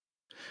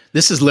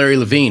This is Larry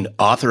Levine,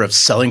 author of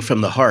Selling from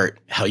the Heart,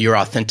 How Your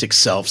Authentic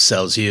Self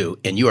Sells You,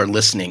 and you are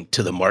listening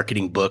to the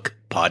Marketing Book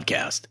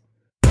Podcast.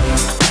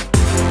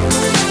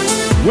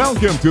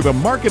 Welcome to the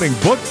Marketing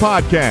Book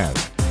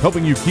Podcast,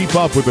 helping you keep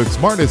up with the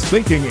smartest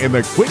thinking in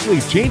the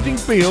quickly changing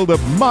field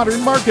of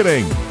modern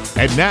marketing.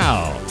 And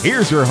now,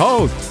 here's your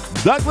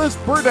host, Douglas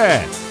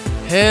Burdett.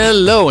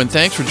 Hello, and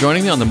thanks for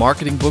joining me on the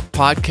Marketing Book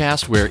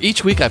Podcast, where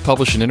each week I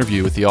publish an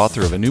interview with the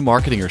author of a new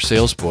marketing or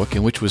sales book,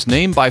 and which was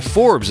named by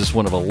Forbes as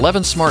one of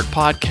 11 smart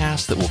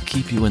podcasts that will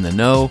keep you in the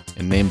know,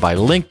 and named by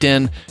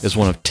LinkedIn as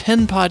one of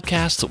 10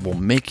 podcasts that will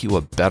make you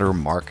a better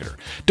marketer.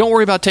 Don't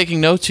worry about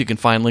taking notes. You can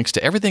find links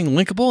to everything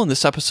linkable in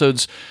this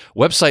episode's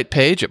website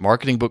page at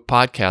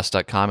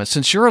marketingbookpodcast.com. And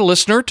since you're a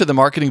listener to the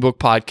Marketing Book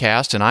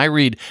Podcast, and I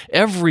read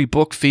every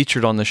book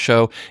featured on the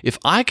show, if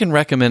I can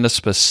recommend a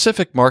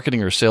specific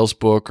marketing or sales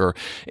book or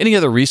any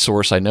other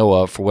resource I know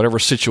of for whatever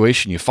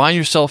situation you find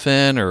yourself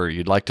in or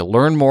you'd like to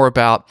learn more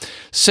about,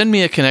 send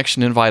me a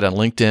connection invite on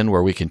LinkedIn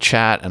where we can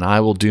chat, and I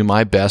will do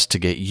my best to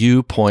get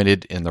you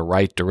pointed in the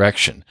right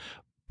direction.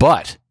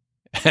 But,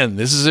 and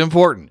this is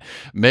important,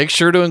 make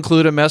sure to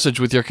include a message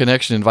with your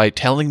connection invite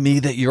telling me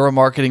that you're a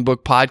Marketing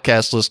Book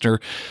Podcast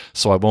listener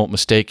so I won't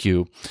mistake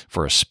you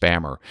for a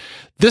spammer.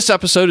 This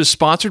episode is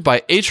sponsored by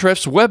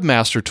Ahrefs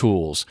Webmaster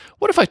Tools.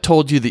 What if I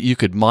told you that you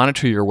could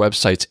monitor your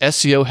website's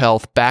SEO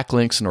health,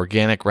 backlinks, and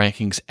organic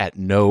rankings at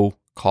no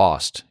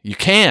cost? You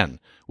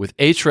can with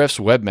Ahrefs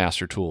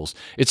Webmaster Tools.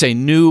 It's a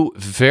new,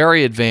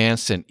 very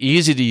advanced, and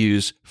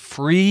easy-to-use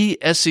free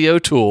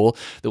SEO tool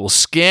that will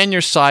scan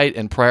your site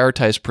and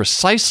prioritize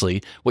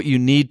precisely what you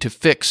need to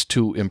fix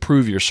to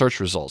improve your search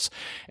results.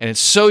 And it's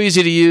so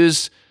easy to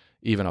use,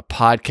 even a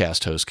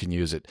podcast host can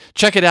use it.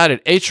 Check it out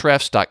at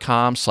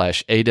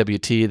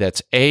ahrefs.com/AWT.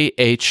 That's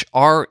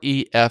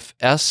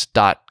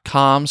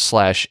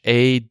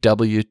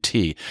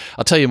ahrefs.com/AWT.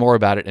 I'll tell you more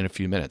about it in a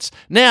few minutes.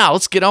 Now,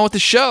 let's get on with the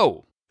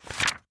show.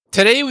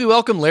 Today, we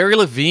welcome Larry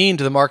Levine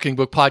to the Marketing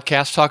Book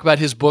Podcast to talk about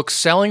his book,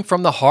 Selling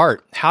from the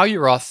Heart, How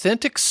Your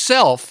Authentic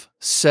Self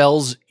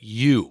Sells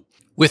You.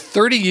 With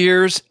 30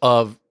 years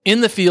of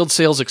in-the-field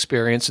sales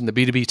experience in the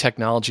B2B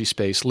technology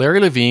space,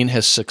 Larry Levine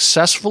has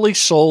successfully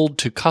sold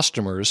to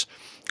customers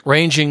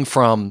ranging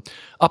from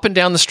up and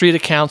down the street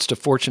accounts to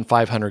Fortune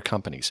 500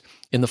 companies.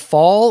 In the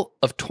fall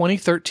of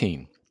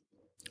 2013,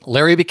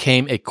 Larry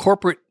became a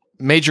corporate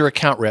major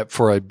account rep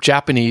for a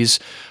Japanese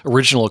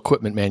original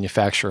equipment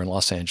manufacturer in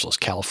Los Angeles,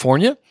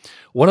 California,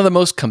 one of the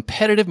most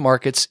competitive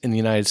markets in the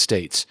United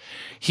States.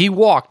 He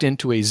walked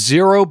into a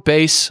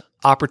zero-base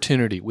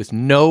opportunity with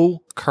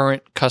no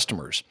current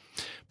customers.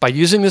 By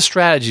using the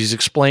strategies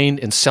explained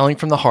in Selling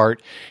from the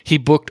Heart, he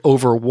booked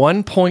over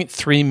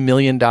 $1.3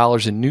 million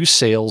in new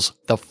sales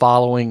the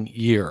following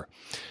year,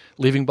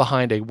 leaving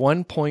behind a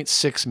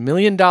 $1.6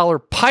 million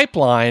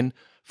pipeline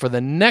for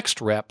the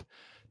next rep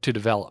to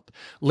develop.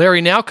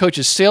 Larry now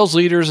coaches sales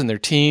leaders and their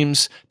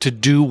teams to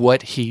do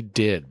what he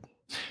did.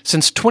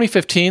 Since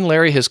 2015,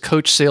 Larry has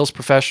coached sales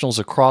professionals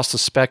across the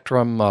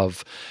spectrum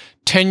of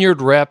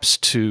tenured reps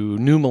to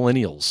new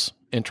millennials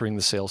entering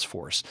the sales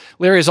force.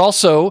 Larry is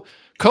also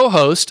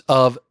co-host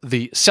of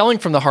the Selling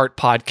from the Heart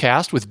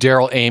podcast with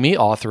Daryl Amy,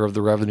 author of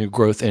The Revenue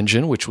Growth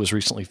Engine, which was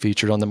recently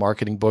featured on the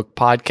Marketing Book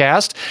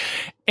Podcast.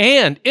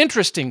 And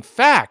interesting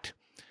fact,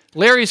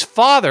 Larry's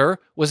father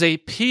was a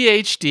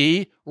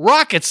PhD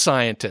rocket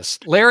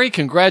scientist. Larry,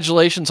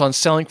 congratulations on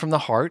Selling from the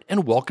Heart,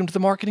 and welcome to the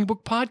Marketing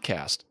Book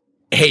Podcast.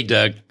 Hey,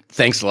 Doug.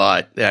 Thanks a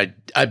lot.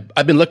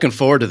 I've been looking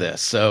forward to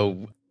this,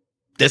 so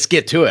let's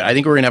get to it. I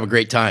think we're going to have a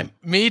great time.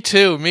 Me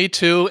too.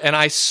 And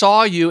I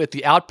saw you at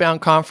the Outbound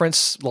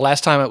conference the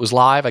last time it was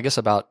live, I guess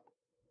about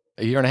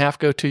a year and a half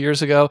ago, 2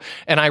 years ago.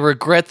 And I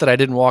regret that I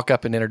didn't walk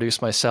up and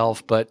introduce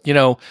myself. But,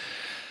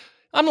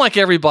 I'm like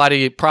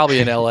everybody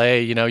probably in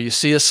LA, you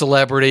see a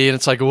celebrity and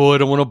it's like, oh, I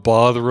don't want to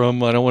bother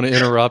them. I don't want to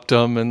interrupt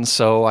them. And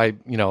so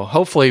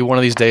hopefully one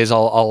of these days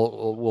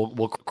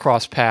we'll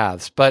cross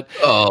paths. But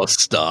oh,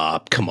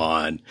 stop. Come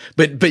on.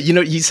 But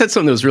you said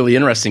something that was really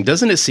interesting.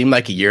 Doesn't it seem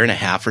like a year and a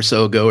half or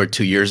so ago or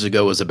 2 years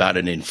ago was about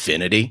an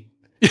infinity?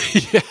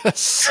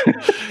 Yes.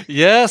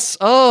 Yes.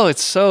 Oh,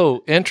 it's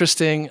so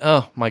interesting.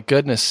 Oh my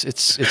goodness.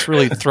 It's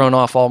really thrown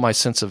off all my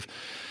sense of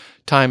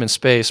time and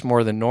space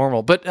more than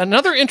normal. But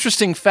another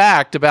interesting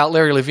fact about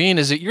Larry Levine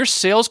is that your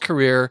sales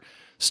career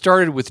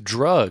started with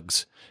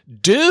drugs.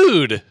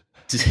 Dude.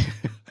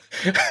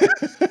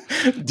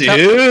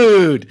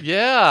 Dude.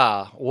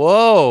 Yeah.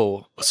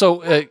 Whoa.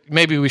 So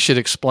maybe we should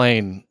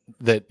explain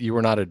that you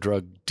were not a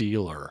drug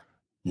dealer.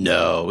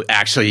 No,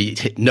 actually,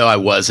 no, I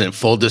wasn't.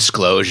 Full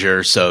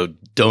disclosure. So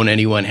don't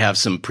anyone have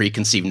some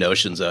preconceived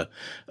notions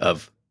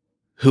of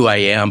who I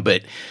am.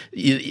 But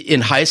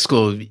in high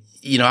school,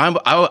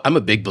 I'm a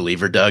big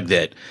believer, Doug,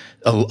 that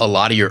a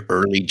lot of your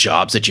early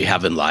jobs that you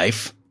have in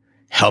life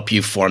help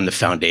you form the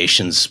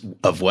foundations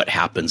of what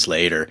happens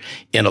later.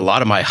 And a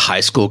lot of my high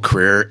school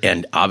career,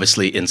 and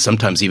obviously, and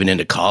sometimes even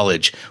into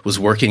college, was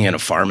working in a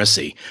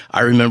pharmacy.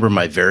 I remember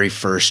my very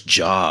first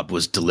job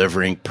was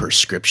delivering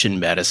prescription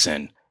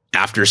medicine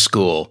after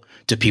school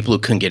to people who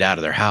couldn't get out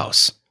of their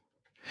house.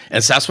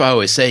 And so that's why I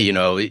always say,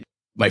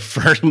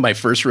 my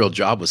first real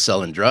job was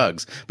selling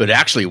drugs, but it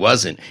actually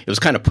wasn't. It was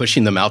kind of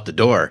pushing them out the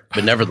door,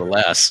 but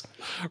nevertheless.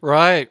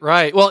 Right.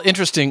 Well,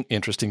 interesting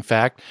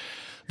fact.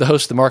 The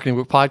host of the Marketing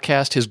Book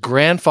Podcast, his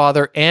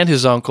grandfather and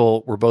his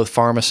uncle were both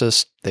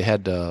pharmacists. They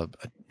had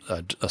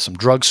some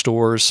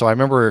drugstores. So I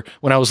remember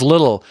when I was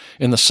little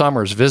in the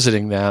summers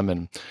visiting them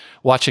and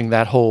watching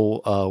that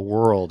whole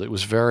world. It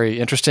was very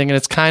interesting. And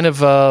it's kind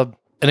of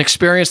an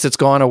experience that's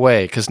gone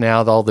away because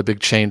now all the big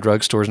chain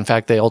drugstores, in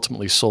fact, they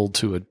ultimately sold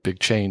to a big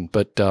chain,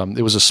 but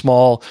it was a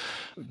small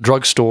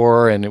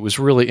drugstore, and it was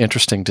really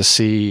interesting to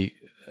see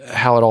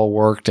how it all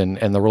worked and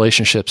the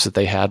relationships that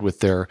they had with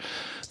their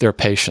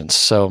patients.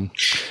 So,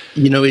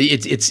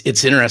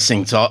 it's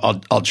interesting.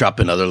 So I'll drop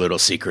another little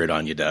secret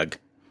on you, Doug.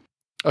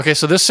 Okay,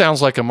 so this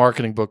sounds like a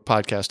Marketing Book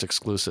Podcast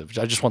exclusive.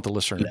 I just want the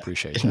listener to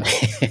appreciate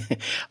that.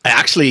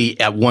 Actually,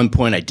 at one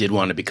point, I did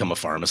want to become a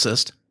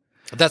pharmacist.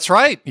 That's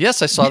right.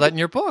 Yes, I saw that in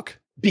your book.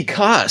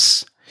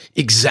 Because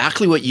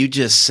exactly what you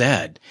just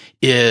said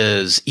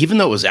is, even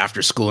though it was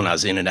after school and I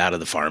was in and out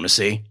of the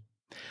pharmacy,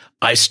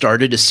 I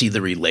started to see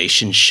the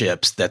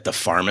relationships that the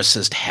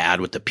pharmacist had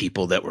with the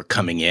people that were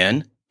coming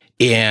in.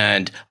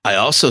 And I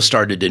also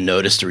started to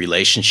notice the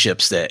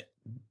relationships that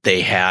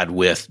they had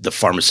with the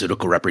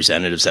pharmaceutical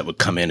representatives that would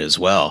come in as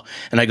well.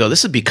 And I go,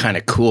 this would be kind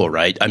of cool,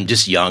 right? I'm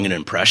just young and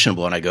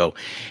impressionable. And I go,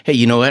 hey,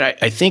 you know what?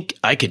 I think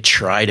I could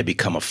try to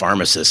become a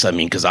pharmacist. I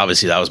mean, because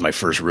obviously that was my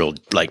first real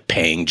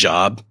paying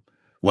job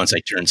once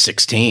I turned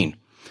 16.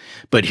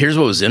 But here's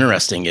what was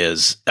interesting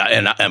is,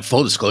 and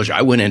full disclosure,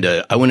 I went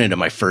into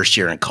my first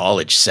year in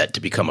college set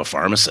to become a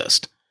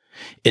pharmacist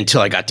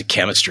until I got to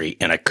chemistry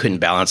and I couldn't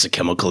balance a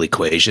chemical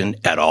equation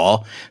at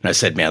all. And I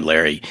said, man,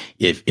 Larry,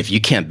 if you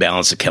can't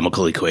balance a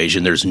chemical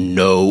equation, there's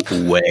no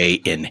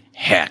way in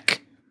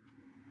heck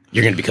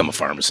you're going to become a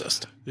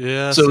pharmacist.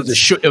 Yeah. So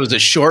it was a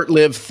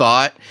short-lived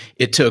thought.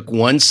 It took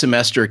one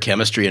semester of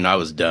chemistry and I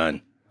was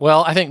done.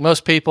 Well, I think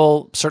most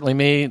people, certainly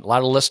me, a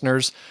lot of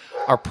listeners,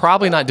 are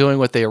probably not doing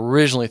what they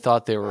originally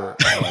thought they were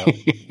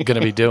going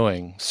to be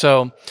doing.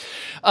 So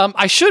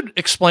I should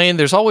explain,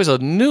 there's always a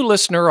new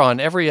listener on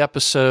every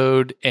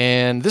episode,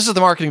 and this is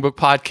the Marketing Book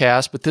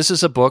Podcast, but this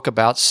is a book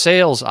about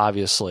sales,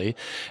 obviously.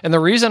 And the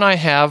reason I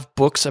have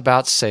books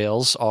about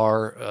sales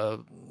are,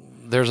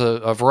 there's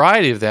a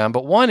variety of them,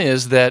 but one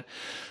is that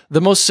the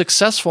most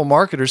successful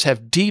marketers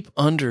have deep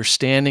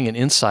understanding and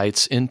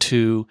insights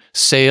into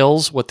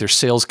sales, what their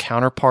sales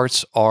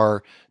counterparts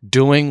are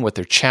doing, what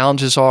their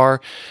challenges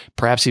are,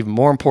 perhaps even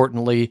more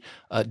importantly,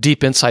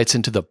 deep insights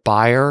into the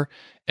buyer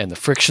and the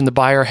friction the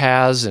buyer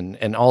has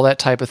and all that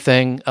type of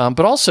thing.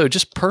 But also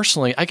just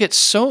personally,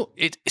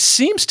 it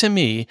seems to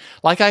me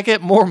like I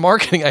get more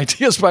marketing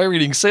ideas by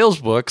reading sales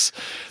books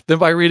than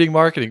by reading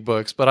marketing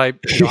books. But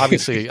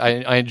obviously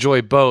I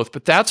enjoy both,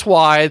 but that's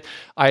why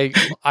I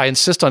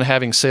insist on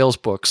having sales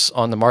books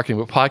on the Marketing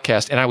Book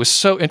Podcast. And I was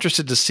so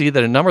interested to see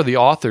that a number of the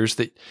authors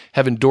that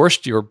have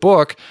endorsed your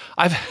book,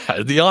 I've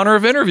had the honor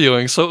of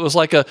interviewing. So it was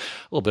like a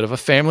little bit of a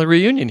family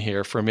reunion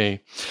here for me.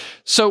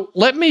 So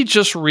let me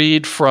just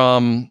read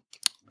from,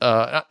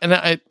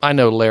 and I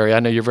know, Larry, I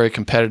know you're very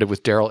competitive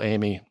with Daryl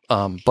Amy,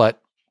 but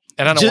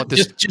I don't want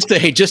this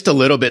just a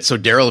little bit. So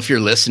Daryl, if you're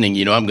listening,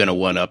 I'm going to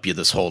one up you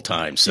this whole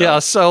time. So yeah,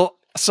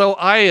 so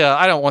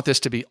I don't want this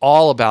to be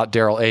all about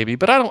Daryl Amy,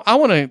 but I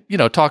want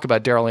to talk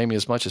about Daryl Amy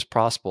as much as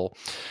possible.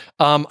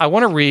 I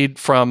want to read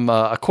from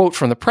a quote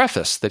from the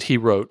preface that he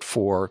wrote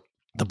for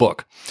the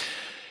book.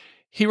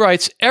 He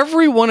writes,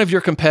 "Every one of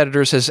your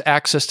competitors has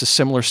access to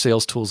similar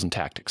sales tools and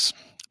tactics.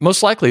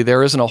 Most likely,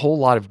 there isn't a whole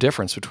lot of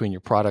difference between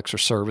your products or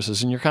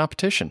services and your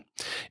competition.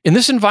 In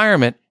this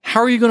environment, how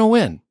are you going to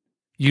win?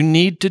 You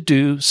need to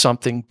do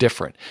something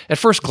different. At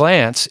first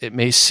glance, it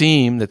may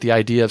seem that the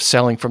idea of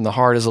selling from the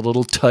heart is a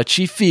little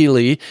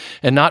touchy-feely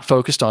and not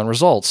focused on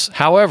results.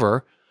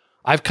 However,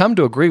 I've come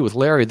to agree with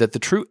Larry that the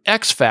true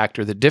X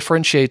factor that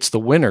differentiates the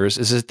winners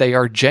is that they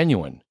are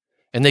genuine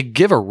and they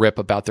give a rip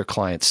about their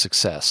client's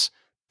success.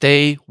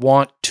 They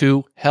want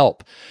to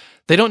help.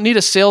 They don't need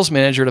a sales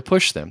manager to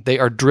push them. They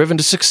are driven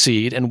to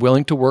succeed and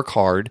willing to work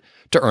hard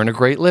to earn a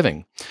great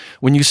living.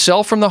 When you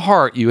sell from the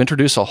heart, you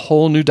introduce a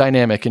whole new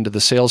dynamic into the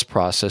sales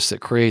process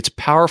that creates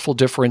powerful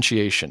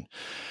differentiation.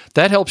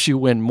 That helps you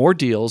win more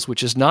deals,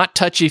 which is not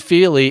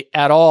touchy-feely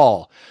at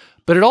all.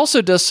 But it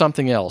also does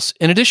something else.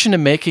 In addition to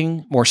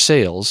making more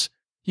sales,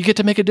 you get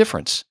to make a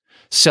difference.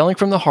 Selling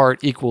from the heart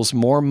equals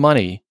more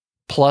money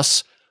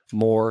plus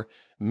more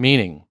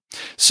meaning."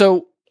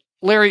 So,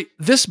 Larry,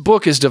 this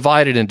book is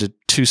divided into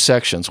two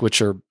sections,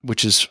 which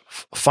is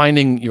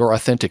finding your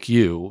authentic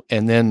you,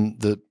 and then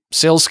the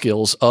sales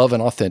skills of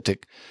an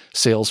authentic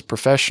sales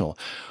professional.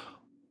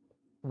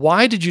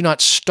 Why did you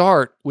not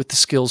start with the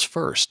skills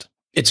first?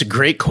 It's a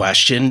great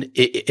question,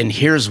 and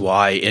here's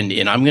why. And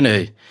I'm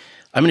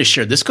gonna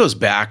share. This goes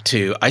back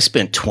to, I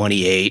spent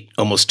 28,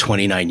 almost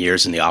 29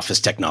 years in the office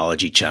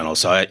technology channel.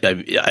 So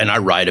I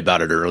write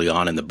about it early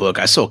on in the book.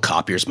 I sold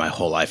copiers my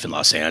whole life in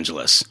Los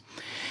Angeles,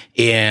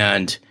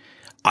 and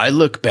I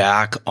look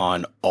back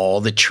on all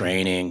the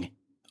training,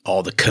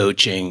 all the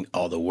coaching,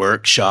 all the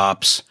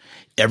workshops,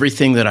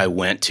 everything that I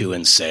went to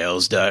in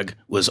sales, Doug,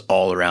 was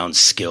all around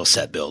skill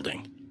set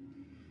building.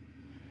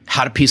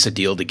 How to piece a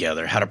deal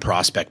together, how to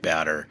prospect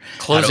better,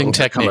 closing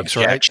techniques,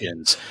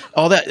 right?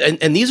 All that.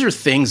 And these are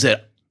things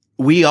that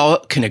we all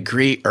can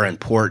agree are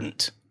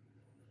important.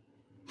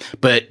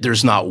 But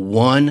there's not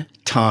one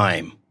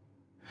time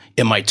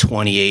in my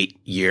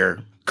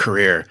 28-year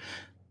career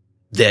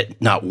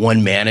that not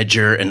one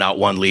manager and not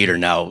one leader.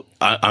 Now,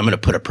 I'm going to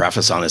put a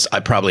preface on this. I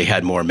probably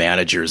had more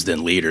managers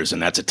than leaders,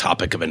 and that's a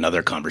topic of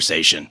another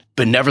conversation.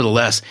 But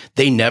nevertheless,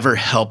 they never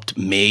helped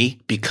me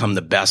become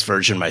the best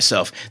version of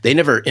myself. They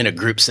never, in a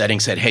group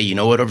setting, said, hey, you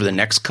know what, over the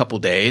next couple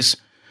days,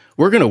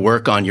 we're going to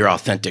work on your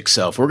authentic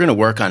self. We're going to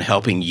work on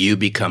helping you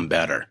become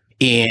better.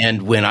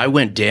 And when I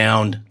went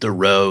down the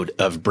road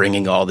of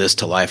bringing all this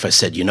to life, I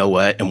said, you know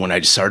what? And when I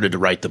started to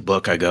write the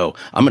book, I go,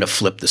 I'm going to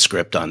flip the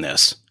script on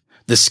this.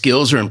 The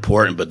skills are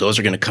important, but those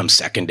are going to come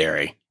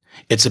secondary.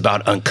 It's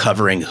about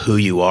uncovering who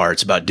you are.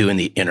 It's about doing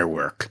the inner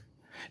work.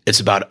 It's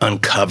about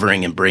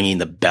uncovering and bringing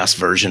the best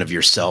version of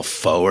yourself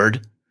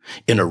forward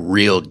in a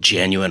real,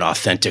 genuine,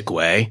 authentic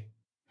way,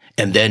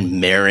 and then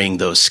marrying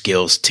those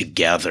skills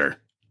together.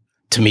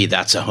 To me,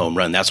 that's a home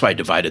run. That's why I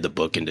divided the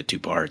book into 2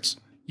 parts.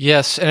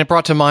 Yes, and it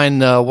brought to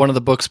mind one of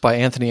the books by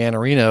Anthony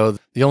Iannarino,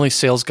 The Only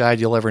Sales Guide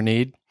You'll Ever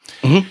Need.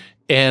 Mm-hmm.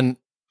 And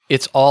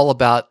it's all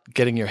about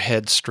getting your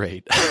head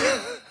straight.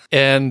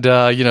 And,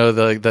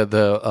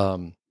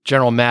 the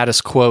General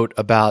Mattis quote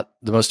about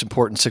the most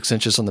important 6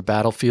 inches on the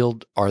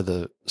battlefield are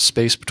the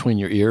space between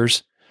your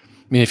ears.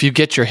 I mean, if you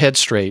get your head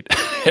straight,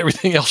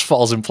 everything else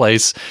falls in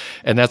place.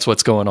 And that's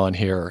what's going on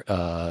here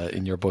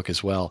in your book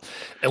as well,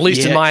 at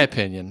least in my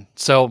opinion.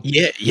 So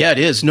yeah, it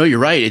is. No, you're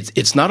right.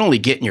 It's not only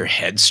getting your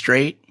head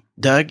straight,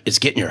 Doug, it's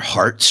getting your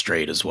heart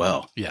straight as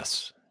well.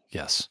 Yes.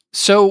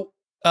 So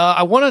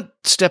I want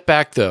to step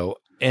back, though,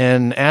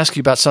 and ask you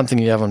about something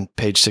you have on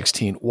page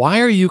 16. Why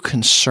are you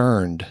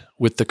concerned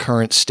with the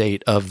current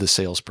state of the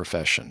sales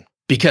profession?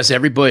 Because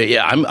everybody,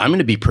 I'm going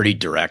to be pretty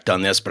direct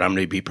on this, but I'm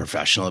going to be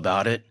professional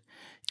about it.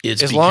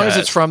 As long as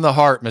it's from the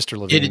heart, Mr.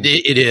 Levine.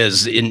 It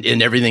is.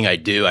 In everything I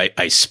do,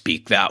 I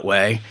speak that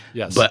way.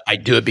 Yes. But I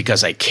do it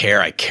because I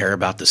care. I care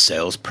about the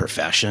sales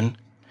profession.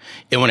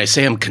 And when I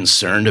say I'm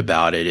concerned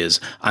about it,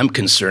 is I'm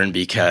concerned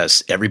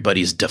because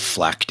everybody's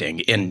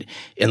deflecting. And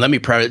let me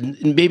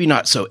maybe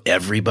not so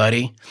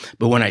everybody,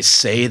 but when I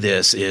say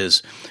this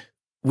is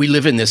we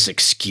live in this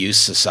excuse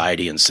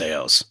society in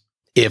sales.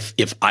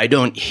 If I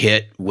don't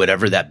hit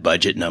whatever that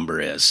budget number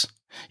is,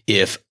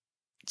 if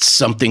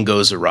something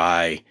goes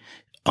awry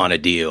on a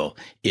deal,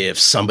 if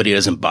somebody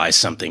doesn't buy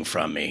something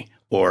from me,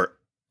 or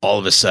all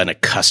of a sudden a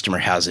customer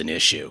has an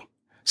issue,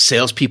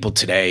 salespeople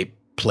today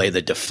play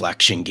the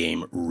deflection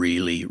game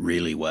really,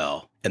 really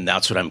well. And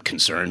that's what I'm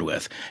concerned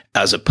with,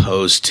 as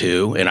opposed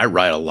to, and I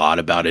write a lot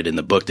about it in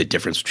the book, the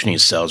difference between a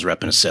sales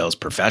rep and a sales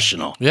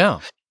professional. Yeah.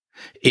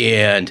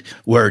 And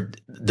where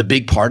the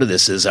big part of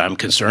this is I'm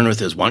concerned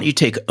with is, why don't you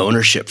take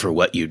ownership for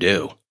what you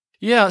do?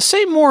 Yeah.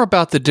 Say more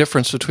about the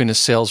difference between a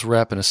sales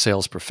rep and a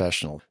sales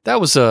professional.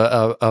 That was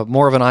a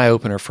more of an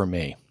eye-opener for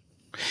me.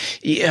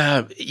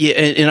 Yeah.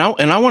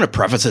 And I want to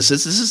preface this.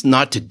 This is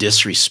not to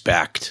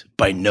disrespect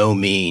by no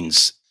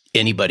means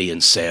anybody in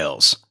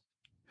sales.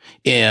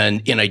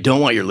 And I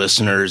don't want your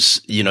listeners,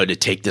 to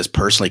take this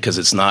personally, because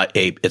it's not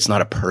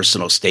a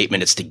personal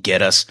statement. It's to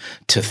get us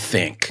to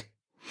think.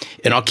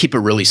 And I'll keep it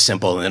really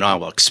simple, and then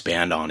I'll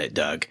expand on it,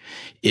 Doug.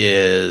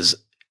 Is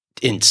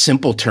in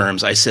simple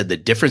terms, I said the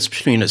difference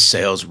between a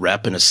sales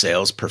rep and a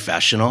sales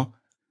professional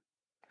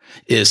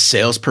is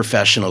sales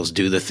professionals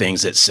do the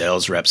things that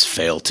sales reps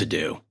fail to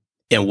do.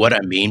 And what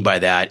I mean by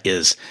that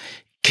is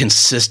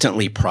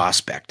consistently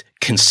prospect,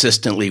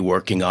 consistently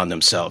working on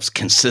themselves,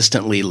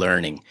 consistently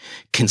learning,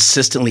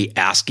 consistently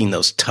asking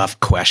those tough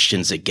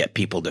questions that get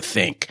people to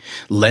think,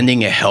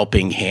 lending a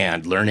helping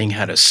hand, learning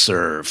how to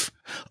serve,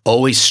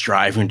 always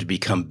striving to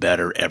become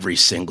better every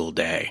single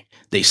day.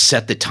 They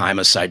set the time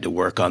aside to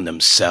work on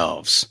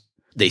themselves.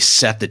 They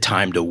set the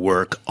time to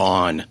work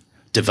on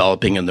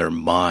developing in their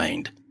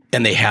mind,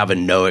 and they have a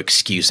no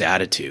excuse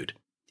attitude,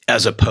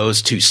 as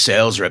opposed to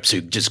sales reps who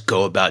just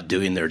go about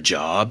doing their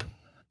job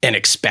and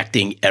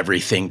expecting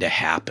everything to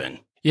happen.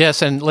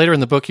 Yes, and later in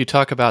the book, you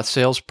talk about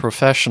sales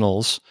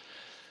professionals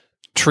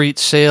treat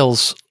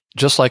sales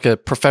just like a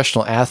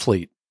professional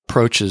athlete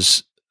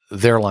approaches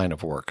their line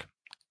of work,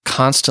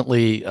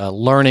 constantly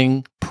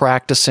learning,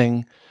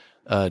 practicing,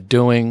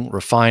 doing,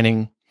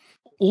 refining.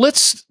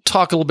 Let's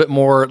talk a little bit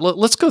more.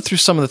 Let's go through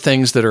some of the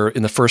things that are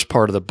in the first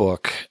part of the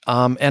book.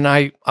 And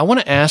I want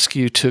to ask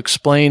you to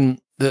explain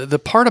the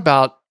part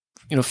about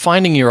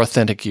finding your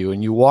authentic you,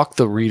 and you walk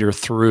the reader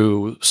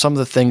through some of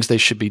the things they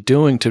should be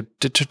doing to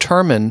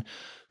determine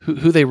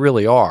who they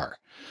really are,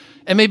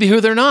 and maybe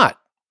who they're not.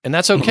 And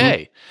that's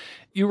okay.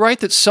 Mm-hmm. You write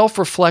that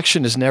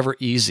self-reflection is never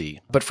easy,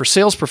 but for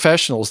sales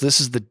professionals,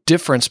 this is the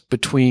difference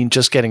between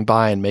just getting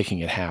by and making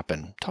it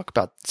happen. Talk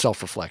about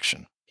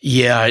self-reflection.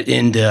 Yeah,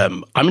 and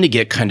I'm going to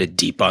get kind of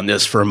deep on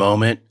this for a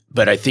moment,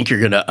 but I think you're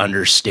going to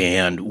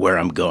understand where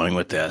I'm going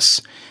with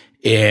this.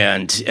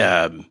 And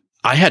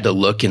I had to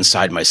look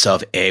inside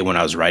myself, when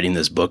I was writing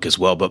this book as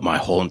well, but my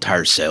whole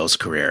entire sales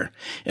career.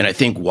 And I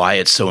think why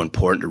it's so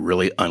important to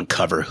really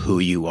uncover who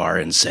you are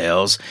in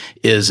sales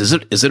is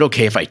it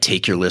okay if I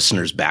take your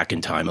listeners back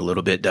in time a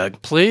little bit, Doug?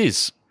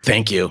 Please.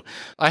 Thank you.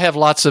 I have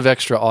lots of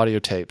extra audio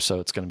tapes, so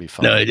it's going to be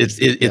fun. No,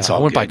 it's all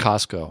I went good. by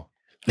Costco.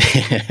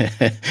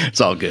 It's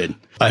all good.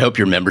 I hope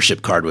your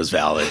membership card was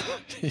valid.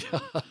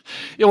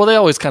 Yeah, well, they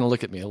always kind of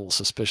look at me a little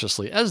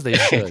suspiciously, as they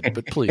should,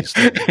 but please,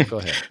 go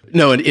ahead.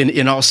 No,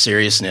 in all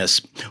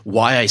seriousness,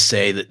 why I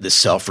say that the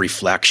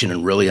self-reflection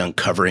and really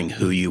uncovering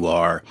who you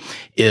are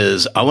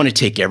is I want to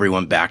take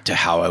everyone back to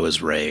how I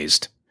was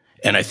raised.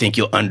 And I think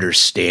you'll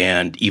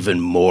understand even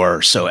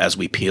more so as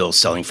we peel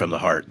Selling from the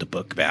Heart, the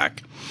book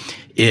back,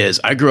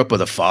 is I grew up with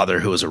a father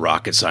who was a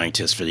rocket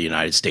scientist for the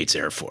United States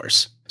Air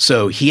Force.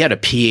 So he had a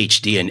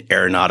PhD in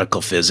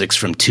aeronautical physics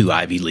from 2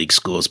 Ivy League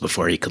schools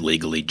before he could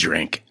legally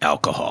drink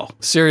alcohol.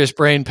 Serious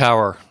brain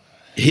power.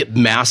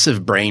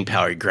 Massive brain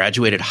power. He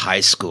graduated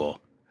high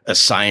school, a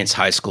science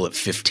high school at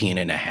 15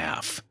 and a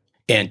half,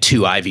 and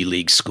 2 Ivy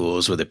League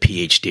schools with a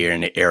PhD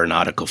in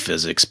aeronautical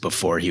physics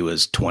before he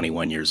was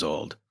 21 years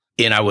old.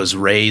 And I was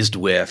raised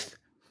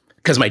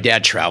because my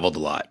dad traveled a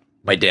lot.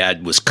 My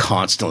dad was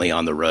constantly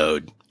on the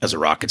road as a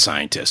rocket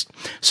scientist.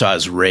 So I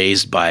was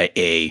raised by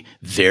a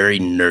very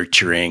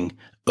nurturing,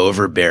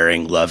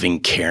 overbearing, loving,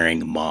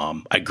 caring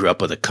mom. I grew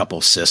up with a couple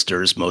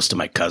sisters. Most of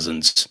my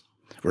cousins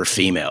were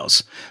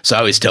females. So I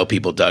always tell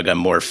people, Doug, I'm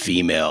more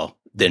female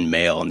than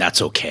male, and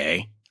that's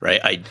okay,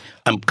 right?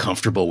 I'm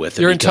comfortable with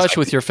it. You're in touch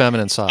with your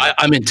feminine side.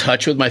 I'm in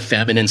touch with my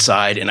feminine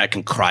side, and I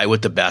can cry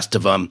with the best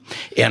of them.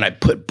 And I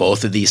put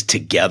both of these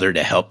together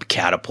to help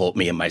catapult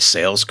me in my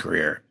sales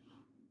career.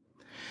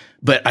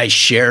 But I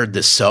shared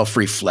the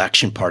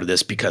self-reflection part of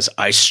this because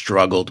I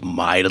struggled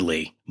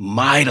mightily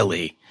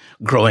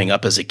growing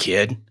up as a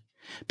kid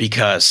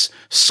because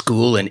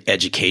school and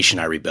education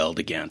I rebelled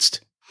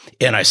against.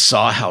 And I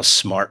saw how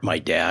smart my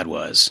dad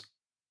was.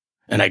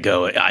 And I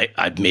go,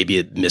 I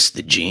maybe missed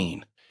the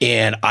gene.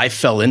 And I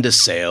fell into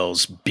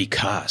sales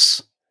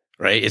because,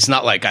 right? It's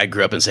not like I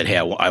grew up and said, hey,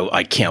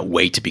 I can't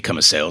wait to become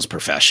a sales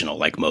professional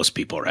like most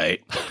people,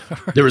 right?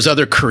 There's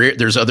other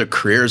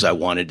careers I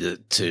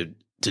wanted to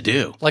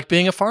do. Like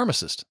being a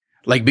pharmacist.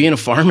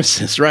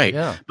 Right.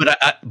 Yeah.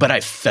 But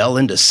I fell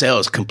into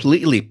sales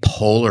completely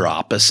polar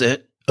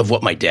opposite of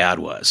what my dad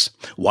was.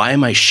 Why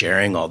am I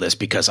sharing all this?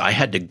 Because I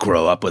had to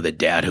grow up with a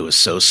dad who was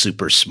so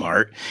super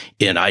smart,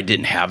 and I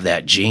didn't have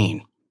that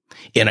gene.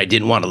 And I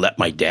didn't want to let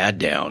my dad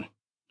down.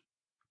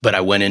 But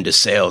I went into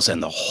sales,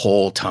 and the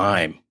whole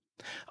time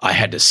I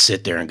had to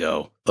sit there and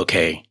go,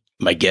 okay,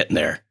 am I getting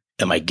there?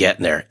 Am I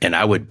getting there? And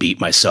I would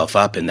beat myself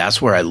up. And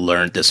that's where I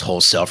learned this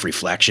whole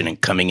self-reflection and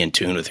coming in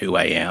tune with who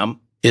I am,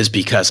 is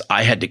because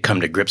I had to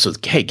come to grips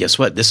with, hey, guess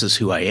what? This is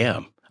who I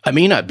am. I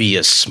may not be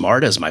as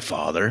smart as my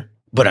father,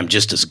 but I'm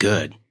just as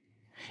good.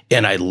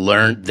 And I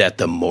learned that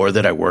the more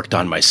that I worked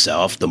on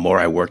myself, the more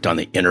I worked on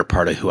the inner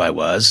part of who I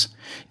was,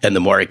 and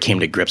the more I came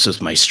to grips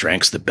with my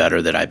strengths, the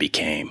better that I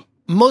became.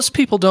 Most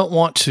people don't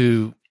want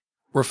to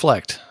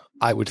reflect,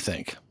 I would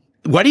think.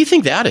 Why do you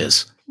think that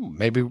is?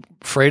 Maybe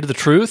afraid of the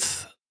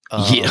truth?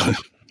 Yeah.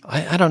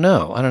 I don't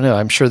know.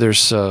 I'm sure there's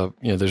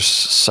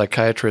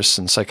psychiatrists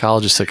and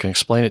psychologists that can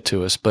explain it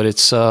to us, but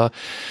it's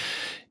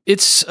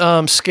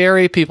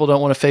scary. People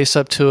don't want to face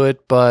up to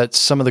it, but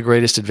some of the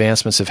greatest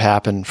advancements have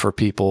happened for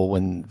people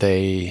when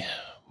they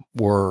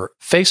were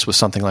faced with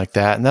something like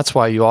that. And that's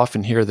why you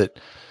often hear that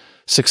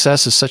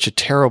success is such a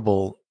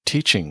terrible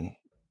teaching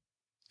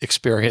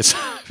experience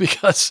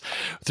because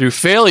through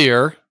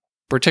failure,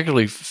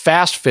 particularly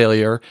fast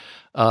failure,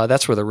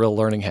 that's where the real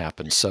learning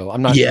happens. So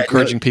I'm not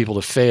encouraging people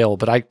to fail,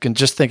 but I can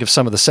just think of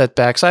some of the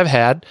setbacks I've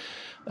had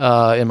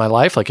in my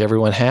life, like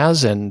everyone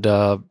has, and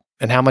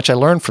how much I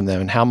learned from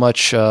them, and how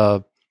much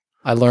I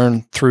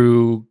learned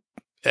through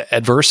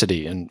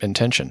adversity and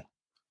tension.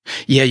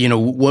 Yeah,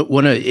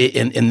 one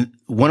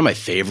of my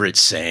favorite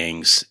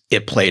sayings,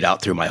 it played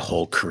out through my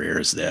whole career,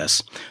 is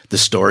this: the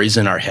stories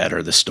in our head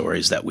are the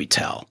stories that we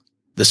tell.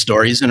 The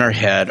stories in our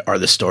head are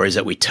the stories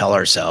that we tell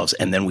ourselves,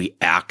 and then we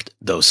act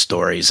those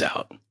stories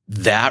out.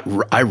 That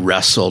I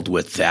wrestled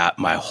with that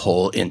my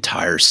whole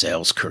entire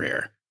sales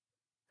career.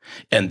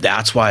 And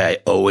that's why I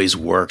always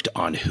worked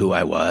on who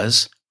I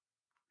was,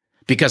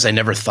 because I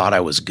never thought I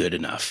was good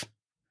enough.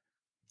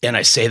 And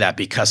I say that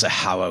because of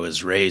how I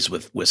was raised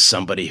with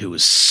somebody who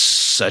was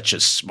such a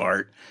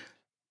smart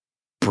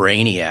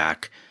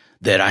brainiac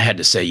that I had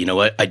to say, you know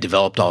what, I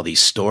developed all these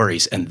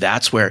stories. And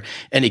that's where,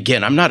 and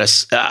again,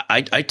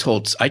 I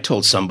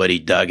told somebody,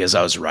 Doug, as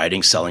I was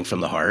writing Selling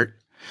from the Heart,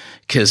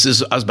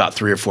 because I was about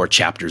 3 or 4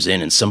 chapters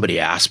in, and somebody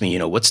asked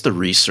me, what's the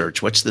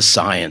research? What's the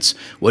science?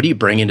 What do you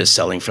bring into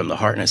Selling from the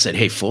Heart? And I said,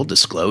 hey, full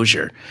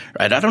disclosure,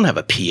 right? I don't have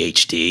a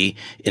PhD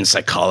in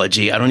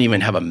psychology. I don't even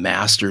have a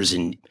master's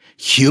in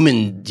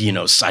human,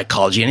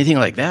 psychology, anything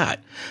like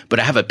that. But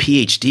I have a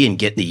PhD in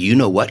getting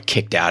the what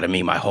kicked out of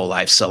me my whole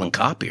life selling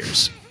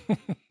copiers.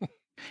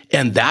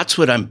 And that's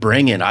what I'm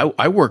bringing.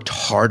 I worked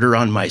harder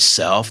on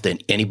myself than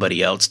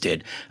anybody else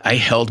did. I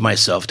held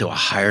myself to a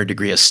higher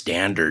degree of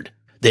standard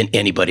than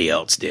anybody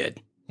else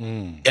did.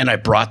 And I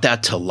brought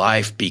that to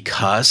life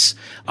because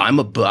I'm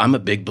a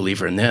big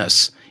believer in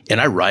this.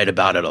 And I write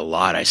about it a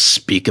lot. I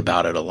speak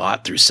about it a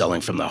lot through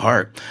Selling from the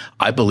Heart.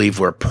 I believe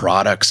we're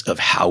products of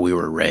how we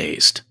were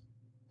raised.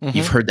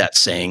 You've heard that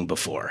saying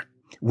before.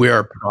 We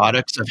are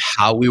products of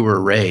how we were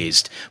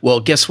raised. Well,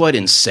 guess what?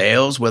 In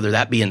sales, whether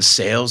that be in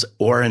sales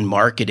or in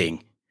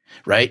marketing,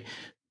 right?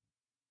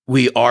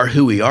 We are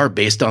who we are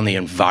based on the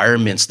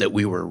environments that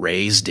we were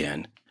raised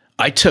in.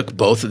 I took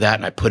both of that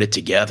and I put it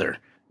together.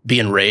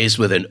 Being raised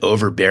with an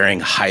overbearing,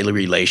 highly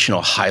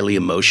relational, highly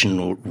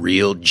emotional,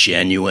 real,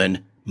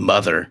 genuine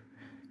mother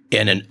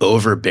and an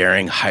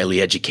overbearing,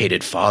 highly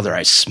educated father,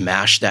 I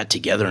smashed that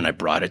together and I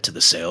brought it to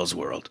the sales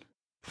world.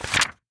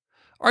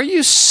 Are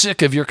you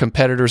sick of your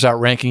competitors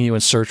outranking you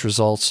in search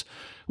results?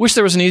 Wish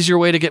there was an easier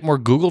way to get more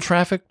Google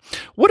traffic?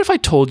 What if I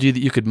told you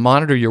that you could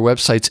monitor your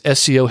website's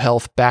SEO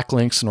health,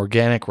 backlinks, and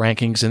organic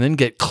rankings, and then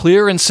get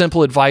clear and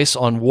simple advice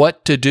on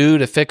what to do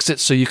to fix it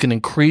so you can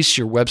increase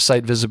your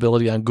website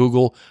visibility on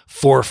Google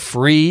for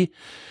free?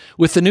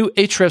 With the new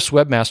Ahrefs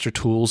Webmaster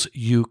Tools,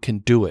 you can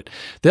do it.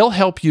 They'll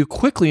help you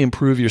quickly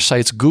improve your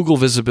site's Google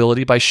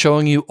visibility by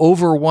showing you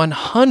over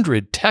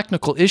 100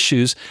 technical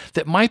issues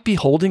that might be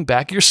holding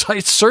back your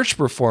site's search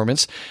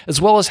performance, as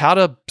well as how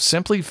to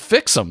simply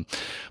fix them.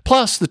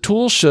 Plus, the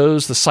tool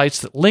shows the sites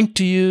that link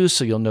to you,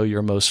 so you'll know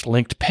your most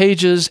linked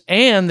pages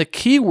and the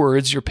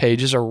keywords your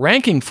pages are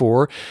ranking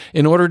for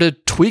in order to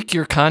tweak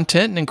your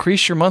content and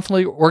increase your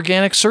monthly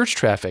organic search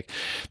traffic.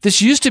 This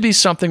used to be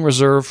something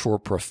reserved for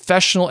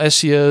professional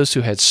SEOs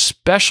who had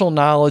special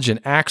knowledge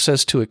and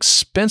access to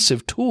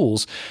expensive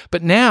tools,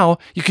 but now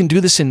you can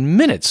do this in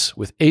minutes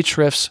with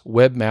Ahrefs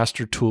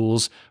Webmaster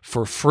Tools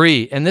for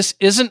free. And this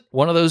isn't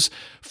one of those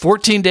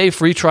 14-day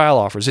free trial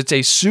offers. It's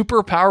a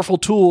super powerful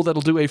tool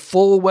that'll do a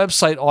full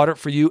website audit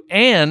for you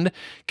and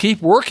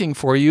keep working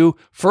for you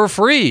for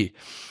free.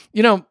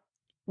 You know,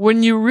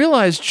 when you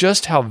realize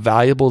just how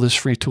valuable this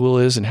free tool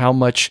is and how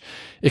much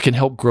it can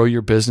help grow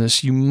your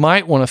business, you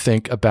might want to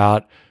think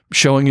about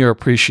showing your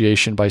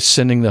appreciation by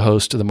sending the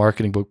host of the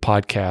Marketing Book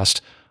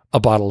Podcast a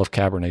bottle of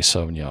Cabernet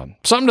Sauvignon.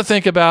 Something to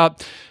think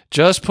about,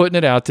 just putting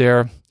it out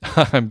there.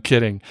 I'm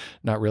kidding,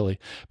 not really.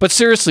 But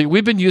seriously,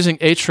 we've been using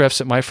Ahrefs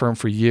at my firm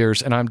for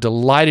years, and I'm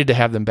delighted to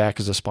have them back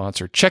as a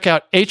sponsor. Check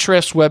out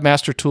Ahrefs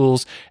Webmaster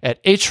Tools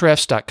at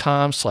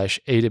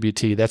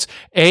ahrefs.com/AWT. That's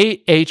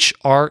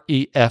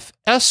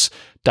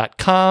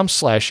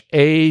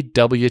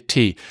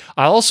ahrefs.com/AWT.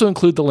 I'll also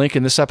include the link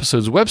in this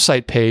episode's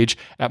website page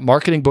at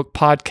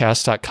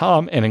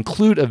marketingbookpodcast.com and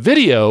include a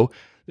video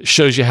that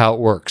shows you how it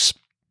works.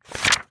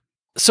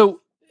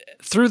 So,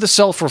 through the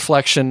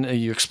self-reflection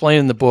you explain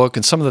in the book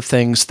and some of the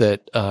things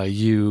that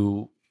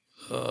you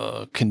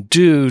can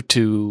do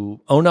to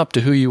own up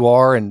to who you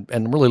are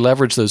and really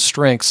leverage those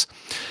strengths,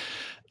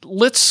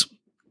 let's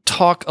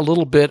talk a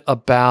little bit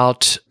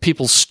about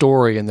people's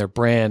story and their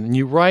brand. And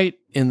you write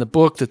in the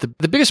book that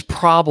the biggest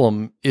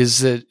problem is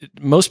that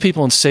most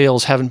people in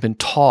sales haven't been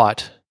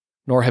taught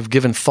nor have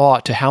given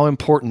thought to how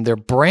important their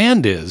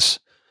brand is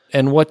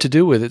and what to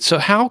do with it. So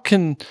how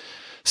can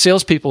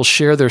salespeople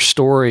share their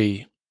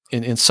story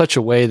in such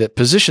a way that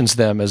positions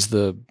them as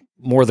the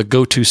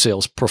go-to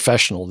sales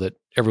professional that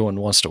everyone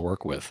wants to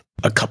work with?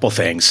 A couple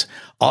things.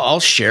 I'll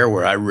share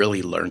where I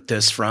really learned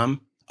this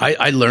from.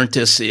 I learned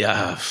this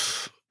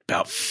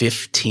about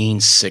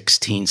 15,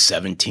 16,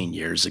 17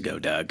 years ago,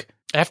 Doug.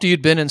 After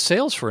you'd been in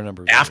sales for a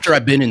number of years. After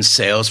I've been in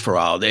sales for a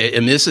while.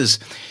 And this is,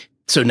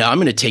 so now I'm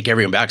going to take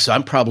everyone back. So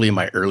I'm probably in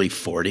my early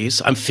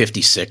 40s. I'm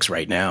 56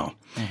 right now.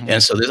 Mm-hmm.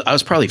 And so I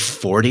was probably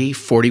 40,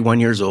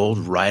 41 years old,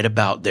 right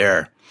about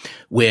there,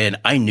 when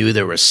I knew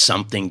there was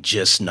something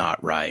just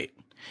not right.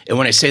 And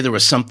when I say there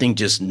was something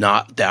just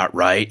not that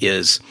right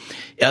that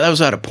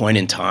was at a point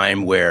in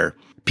time where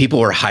people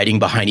were hiding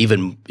behind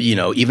even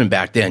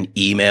back then,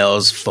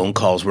 emails, phone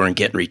calls weren't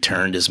getting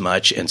returned as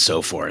much and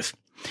so forth.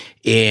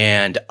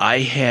 And I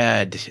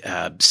had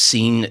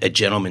seen a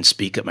gentleman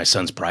speak at my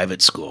son's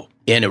private school,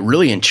 and it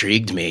really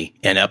intrigued me.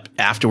 And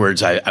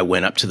afterwards, I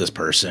went up to this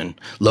person.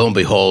 Lo and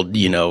behold,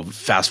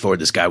 fast forward,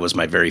 this guy was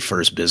my very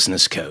first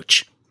business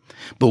coach.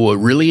 But what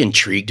really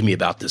intrigued me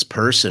about this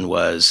person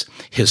was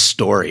his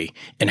story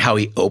and how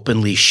he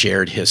openly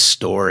shared his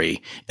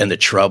story and the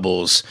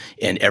troubles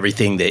and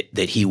everything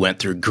that he went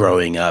through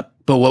growing up.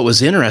 But what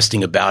was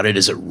interesting about it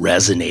is it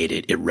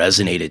resonated. It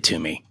resonated to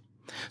me.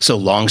 So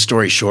long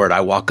story short,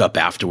 I walk up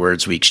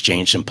afterwards, we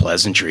exchange some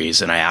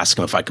pleasantries, and I ask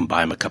him if I can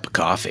buy him a cup of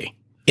coffee.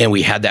 And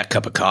we had that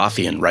cup of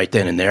coffee, and right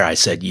then and there, I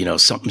said,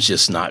 something's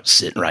just not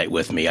sitting right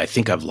with me. I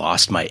think I've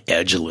lost my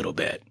edge a little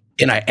bit.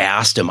 And I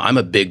asked him, I'm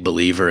a big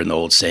believer in the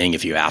old saying,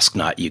 if you ask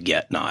not, you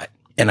get not.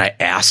 And I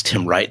asked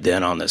him right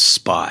then on the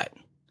spot,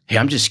 hey,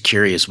 I'm just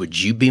curious,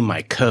 would you be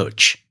my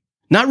coach?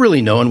 Not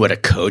really knowing what a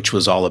coach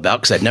was all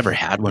about, because I'd never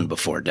had one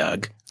before,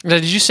 Doug. Now,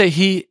 did you say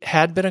he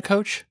had been a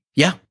coach?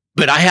 Yeah.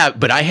 But I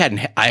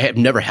have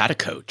never had a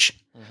coach,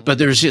 but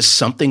there's just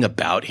something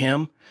about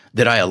him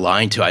that I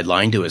aligned to. I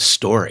aligned to his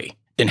story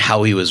and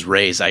how he was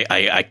raised.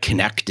 I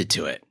connected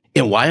to it.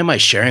 And why am I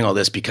sharing all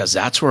this? Because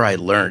that's where I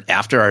learned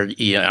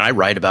and I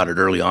write about it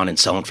early on in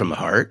Selling from the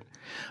Heart.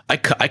 I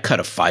cut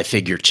a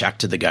 5-figure check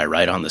to the guy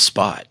right on the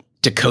spot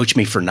to coach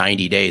me for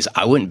 90 days.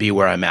 I wouldn't be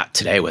where I'm at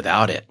today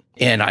without it.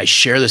 And I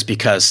share this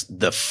because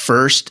the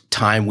first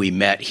time we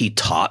met, he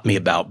taught me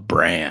about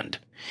brand.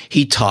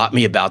 He taught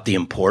me about the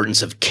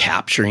importance of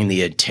capturing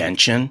the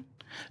attention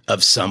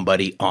of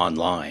somebody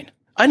online.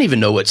 I didn't even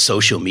know what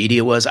social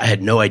media was. I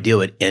had no idea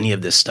what any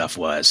of this stuff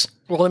was.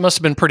 Well, it must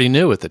have been pretty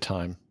new at the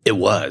time. It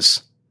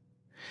was.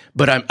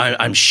 But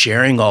I'm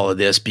sharing all of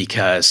this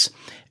because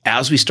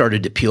as we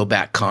started to peel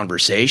back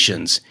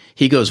conversations,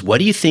 he goes, what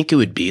do you think it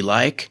would be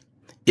like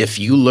if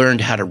you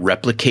learned how to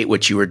replicate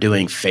what you were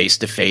doing face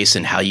to face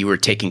and how you were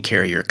taking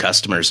care of your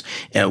customers?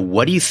 And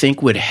what do you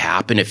think would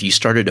happen if you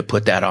started to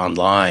put that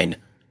online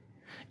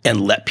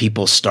and let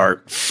people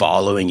start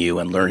following you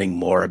and learning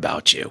more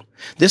about you?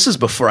 This is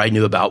before I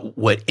knew about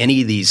what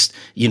any of these,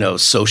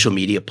 social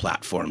media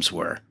platforms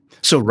were.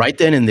 So right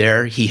then and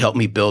there, he helped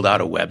me build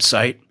out a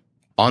website.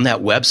 On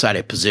that website,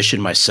 I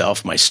positioned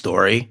myself, my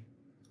story,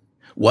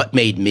 what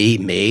made me,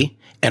 me,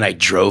 and I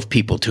drove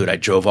people to it. I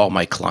drove all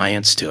my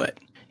clients to it.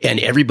 And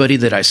everybody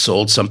that I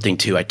sold something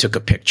to, I took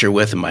a picture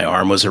with and my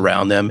arm was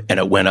around them and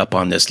it went up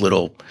on this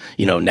little,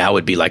 now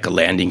it'd be like a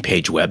landing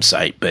page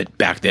website. But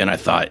back then I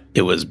thought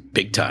it was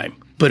big time.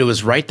 But it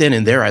was right then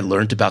and there I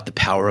learned about the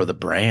power of the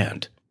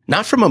brand.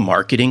 Not from a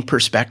marketing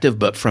perspective,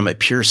 but from a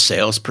pure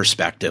sales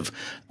perspective.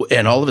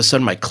 And all of a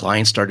sudden, my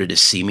clients started to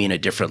see me in a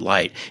different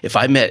light. If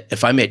I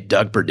met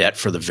Doug Burdett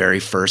for the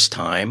very first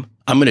time,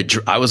 I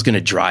was going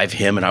to drive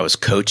him, and I was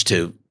coached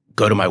to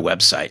go to my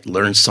website,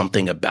 learn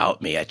something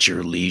about me at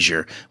your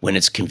leisure when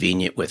it's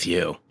convenient with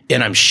you.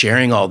 And I'm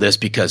sharing all this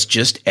because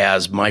just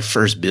as my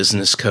first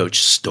business coach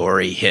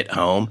story hit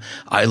home,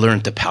 I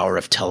learned the power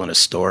of telling a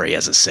story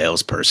as a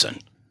salesperson.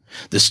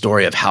 The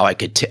story of how I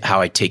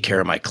take care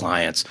of my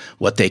clients,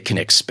 what they can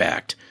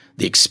expect,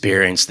 the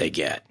experience they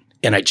get.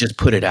 And I just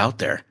put it out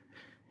there.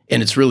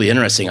 And it's really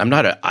interesting.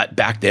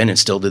 Back then and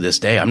still to this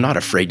day, I'm not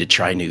afraid to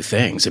try new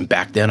things. And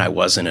back then I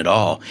wasn't at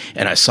all.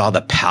 And I saw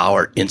the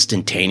power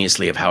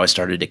instantaneously of how I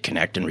started to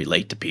connect and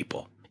relate to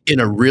people in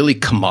a really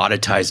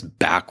commoditized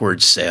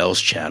backwards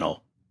sales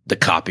channel, the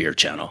copier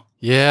channel.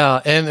 Yeah,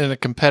 and in a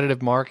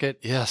competitive market,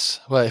 yes.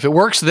 Well, if it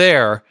works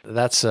there,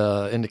 that's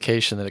an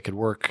indication that it could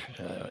work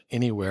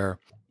anywhere.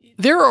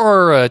 There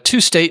are two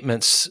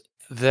statements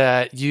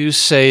that you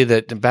say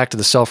that, back to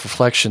the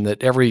self-reflection,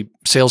 that every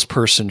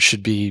salesperson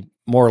should be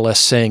more or less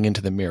saying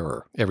into the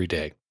mirror every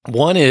day.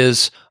 One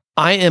is,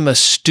 I am a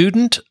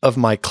student of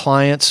my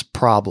clients'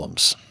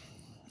 problems.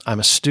 I'm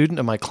a student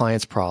of my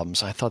clients'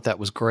 problems. I thought that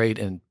was great,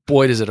 and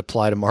boy, does it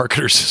apply to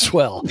marketers as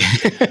well.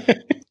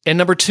 And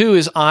number two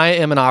is, I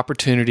am an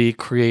opportunity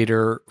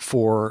creator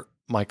for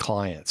my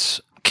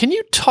clients. Can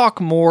you talk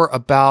more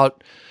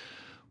about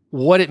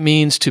what it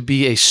means to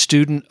be a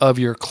student of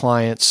your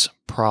clients'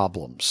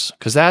 problems?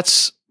 Because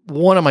that's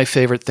one of my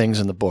favorite things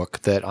in the book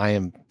that I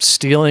am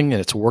stealing, and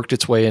it's worked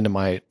its way into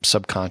my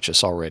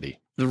subconscious already.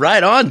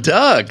 Right on,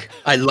 Doug.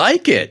 I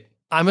like it.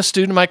 I'm a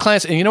student of my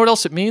clients. And you know what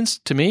else it means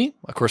to me?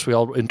 Of course, we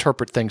all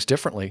interpret things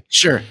differently.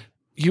 Sure.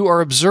 You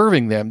are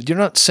observing them. You're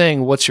not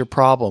saying, what's your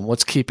problem?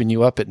 What's keeping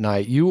you up at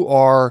night?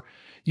 You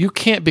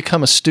can't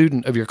become a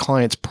student of your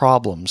clients'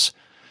 problems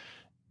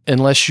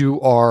unless you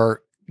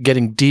are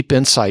getting deep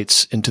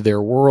insights into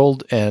their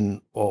world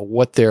and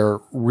what their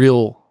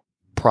real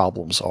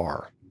problems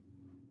are.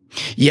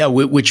 Yeah,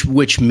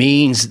 which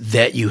means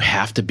that you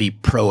have to be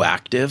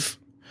proactive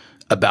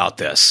about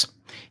this.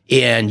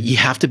 And you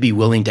have to be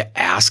willing to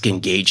ask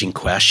engaging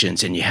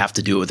questions, and you have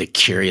to do it with a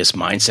curious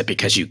mindset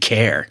because you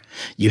care.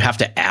 You have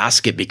to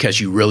ask it because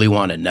you really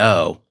want to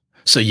know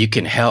so you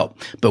can help.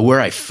 But where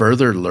I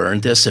further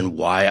learned this and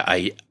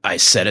why I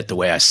said it the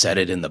way I said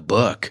it in the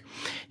book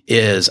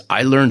is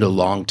I learned a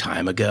long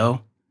time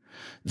ago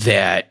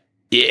that,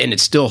 and it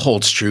still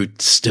holds true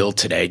still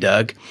today,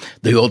 Doug,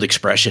 the old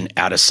expression,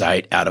 out of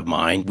sight, out of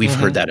mind. We've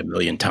heard that a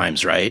million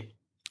times, right?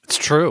 It's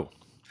true.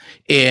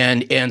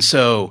 And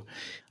so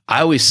I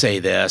always say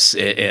this,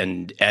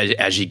 and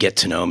as you get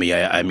to know me,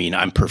 I mean,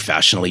 I'm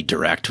professionally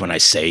direct when I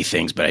say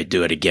things, but I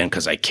do it again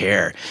because I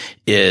care,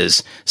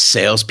 is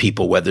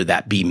salespeople, whether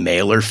that be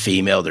male or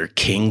female, they're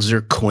kings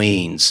or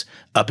queens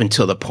up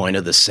until the point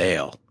of the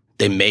sale.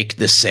 They make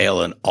the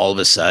sale and all of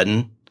a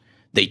sudden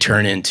they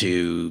turn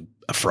into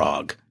a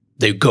frog.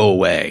 They go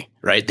away,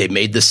 right? They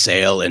made the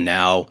sale and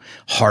now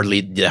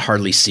they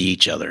hardly see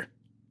each other.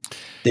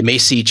 They may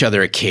see each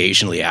other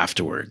occasionally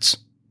afterwards.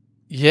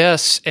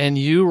 Yes, and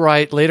you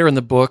write later in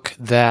the book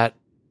that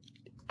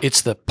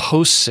it's the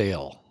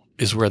post-sale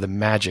is where the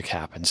magic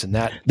happens, and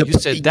that you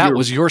said that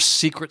was your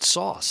secret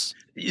sauce.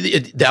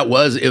 It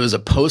was a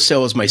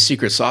post-sale was my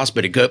secret sauce,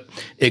 but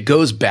it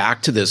goes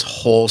back to this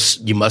whole,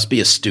 you must be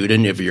a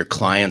student of your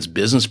client's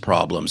business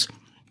problems,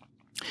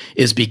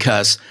 is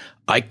because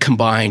I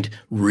combined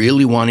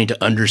really wanting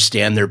to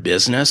understand their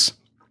business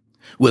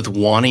with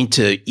wanting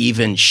to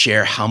even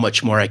share how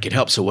much more I could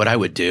help. So what I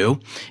would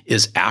do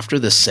is after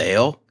the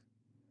sale,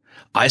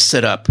 I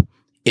set up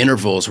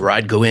intervals where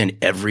I'd go in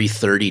every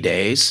 30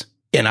 days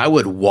and I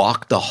would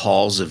walk the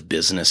halls of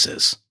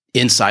businesses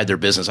inside their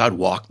business. I'd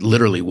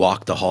literally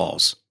walk the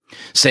halls,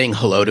 saying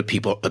hello to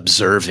people,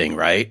 observing,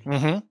 right?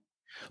 Mm-hmm.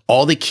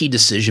 All the key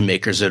decision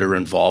makers that are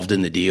involved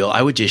in the deal,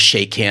 I would just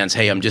shake hands.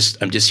 Hey, I'm just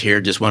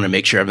here. Just want to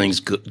make sure everything's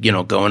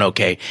going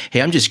okay.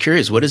 Hey, I'm just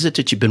curious. What is it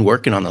that you've been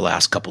working on the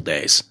last couple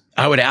days?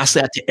 I would ask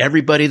that to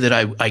everybody that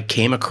I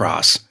came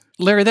across.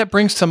 Larry, that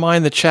brings to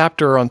mind the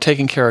chapter on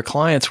taking care of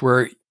clients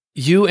where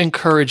you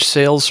encourage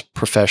sales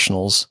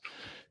professionals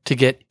to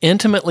get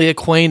intimately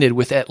acquainted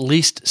with at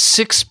least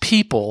 6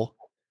 people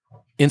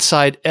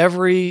inside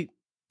every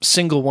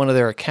single one of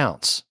their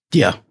accounts.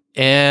 Yeah.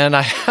 And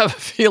I have a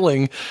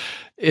feeling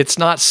it's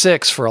not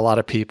 6 for a lot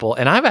of people.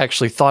 And I've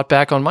actually thought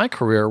back on my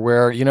career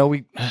where,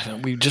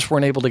 we just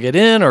weren't able to get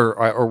in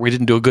or we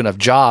didn't do a good enough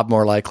job,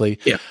 more likely,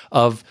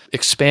 of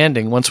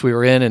expanding once we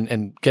were in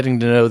and getting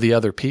to know the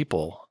other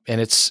people.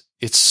 And it's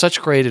such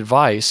great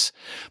advice.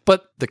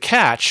 But the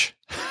catch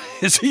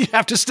is you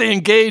have to stay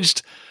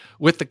engaged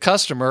with the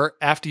customer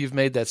after you've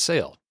made that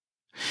sale.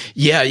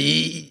 Yeah,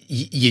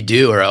 you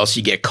do, or else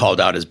you get called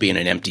out as being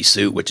an empty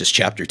suit, which is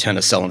chapter 10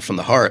 of Selling from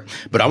the Heart.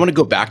 But I want to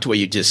go back to what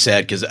you just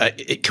said, because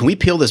can we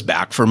peel this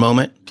back for a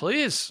moment?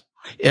 Please.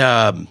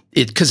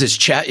 Because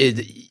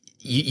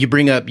you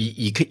bring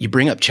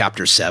up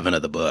chapter 7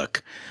 of the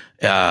book,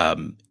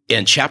 and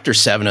chapter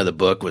 7 of the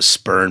book was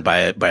spurned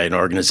by an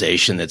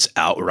organization that's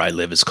out where I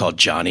live. It's called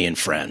Johnny and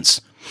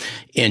Friends.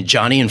 And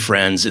Johnny and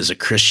Friends is a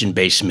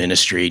Christian-based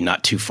ministry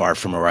not too far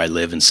from where I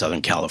live in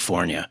Southern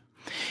California.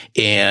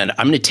 And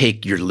I'm going to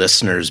take your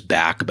listeners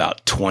back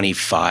about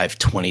 25,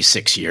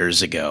 26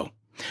 years ago.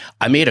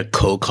 I made a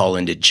cold call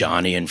into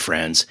Johnny and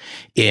Friends,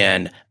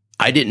 and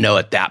I didn't know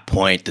at that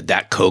point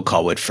that cold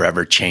call would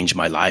forever change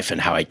my life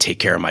and how I take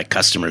care of my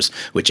customers,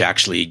 which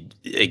actually,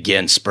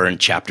 again, spurned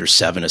chapter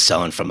 7 of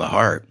Selling from the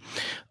Heart.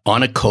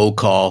 On a cold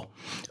call,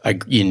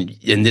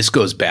 and this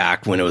goes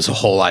back when it was a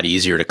whole lot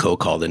easier to cold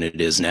call than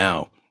it is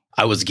now.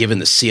 I was given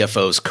the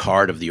CFO's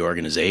card of the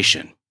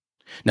organization.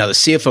 Now, the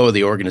CFO of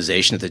the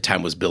organization at the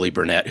time was Billy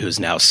Burnett, who's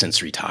now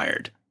since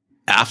retired.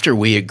 After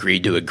we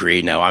agreed to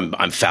agree, now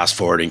I'm fast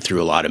forwarding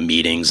through a lot of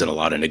meetings and a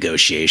lot of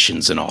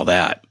negotiations and all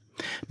that.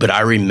 But I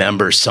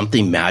remember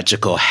something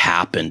magical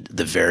happened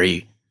the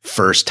very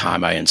first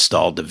time I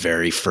installed the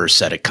very first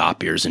set of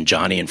copiers in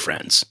Johnny and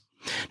Friends.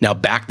 Now,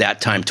 back that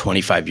time,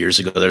 25 years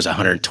ago, there's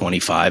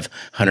 125,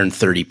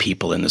 130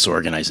 people in this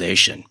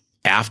organization.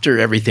 After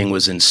everything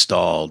was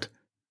installed,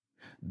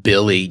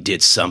 Billy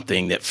did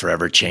something that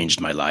forever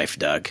changed my life,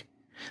 Doug.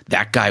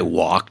 That guy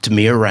walked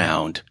me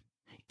around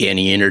and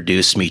he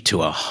introduced me to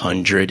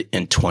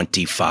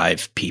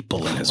 125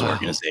 people in his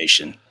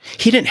organization.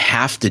 He didn't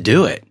have to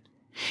do it.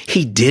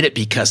 He did it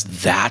because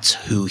that's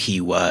who he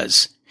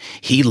was.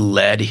 He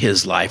led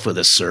his life with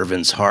a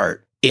servant's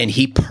heart. And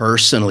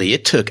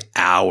it took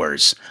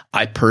hours.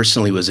 I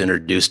personally was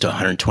introduced to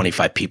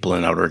 125 people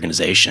in that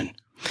organization.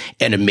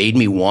 And it made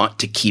me want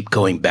to keep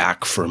going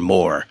back for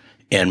more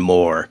and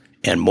more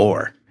and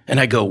more. And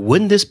I go,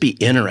 wouldn't this be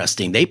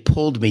interesting? They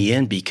pulled me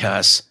in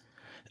because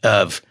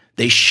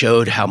they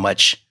showed how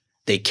much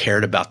they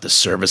cared about the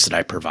service that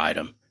I provide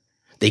them.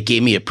 They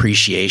gave me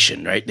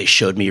appreciation, right? They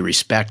showed me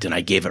respect and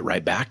I gave it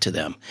right back to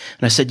them.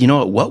 And I said, you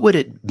know what would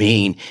it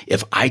mean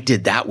if I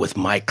did that with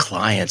my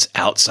clients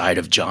outside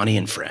of Johnny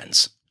and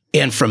Friends?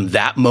 And from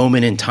that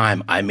moment in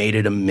time, I made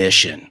it a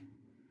mission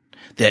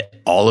that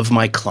all of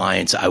my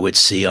clients I would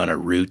see on a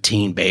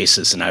routine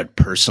basis, and I would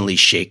personally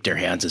shake their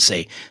hands and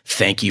say,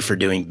 thank you for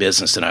doing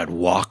business. And I'd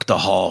walk the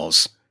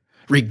halls,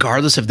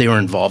 regardless if they were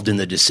involved in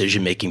the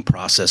decision-making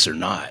process or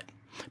not,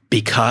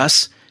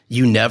 because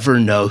you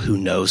never know who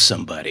knows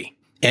somebody.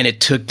 And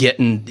it took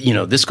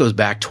this goes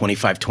back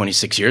 25,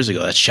 26 years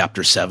ago. That's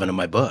chapter 7 of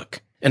my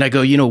book. And I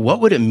go, what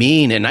would it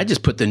mean? And I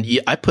just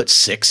I put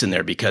 6 in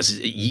there because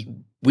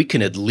we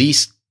can at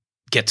least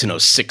get to know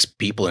 6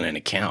 people in an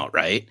account,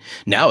 right?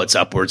 Now it's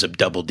upwards of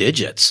double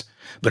digits.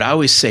 But I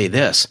always say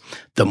this,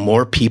 the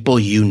more people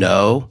you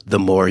know, the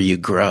more you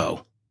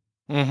grow.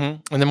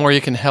 Mm-hmm. And the more you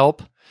can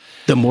help.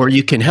 The more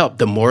you can help.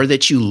 The more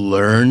that you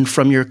learn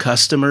from your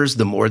customers,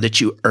 the more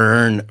that you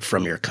earn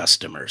from your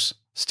customers.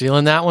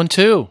 Stealing that one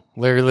too,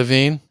 Larry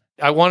Levine.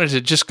 I wanted to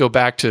just go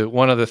back to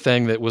one other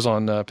thing that was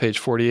on page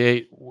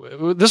 48.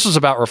 This was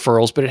about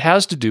referrals, but it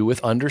has to do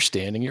with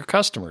understanding your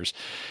customers.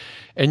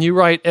 And you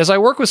write, as I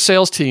work with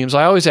sales teams,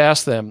 I always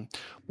ask them,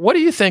 what do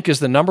you think is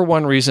the number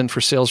one reason for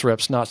sales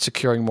reps not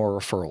securing more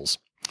referrals?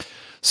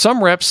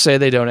 Some reps say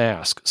they don't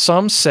ask.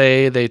 Some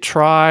say they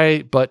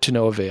try, but to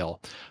no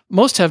avail.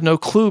 Most have no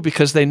clue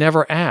because they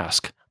never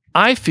ask.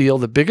 I feel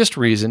the biggest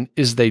reason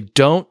is they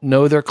don't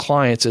know their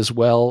clients as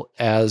well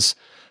as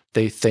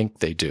they think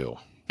they do.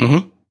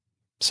 Mm-hmm.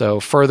 So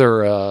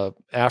further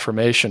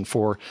affirmation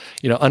for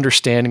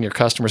understanding your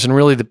customers, and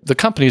really the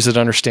companies that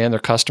understand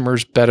their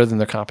customers better than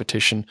their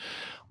competition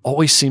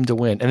always seem to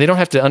win. And they don't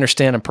have to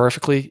understand them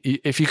perfectly.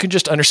 If you can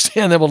just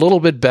understand them a little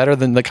bit better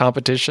than the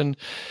competition,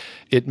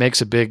 it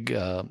makes a big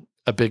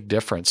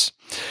difference.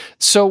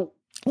 So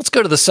let's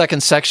go to the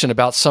second section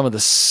about some of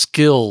the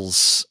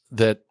skills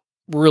that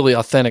really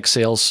authentic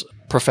sales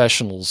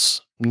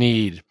professionals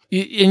need.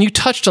 And you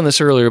touched on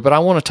this earlier, but I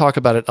want to talk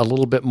about it a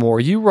little bit more.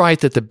 You write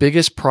that the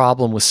biggest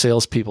problem with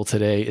salespeople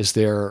today is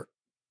they're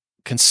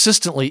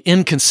consistently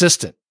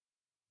inconsistent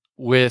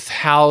with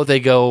how they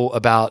go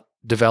about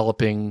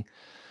developing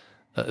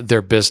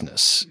their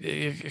business.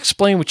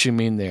 Explain what you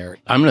mean there.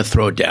 I'm going to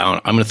throw it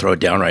down. I'm going to throw it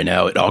down right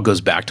now. It all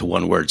goes back to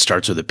one word. It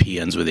starts with a P,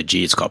 ends with a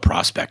G. It's called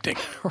prospecting.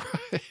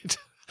 Right.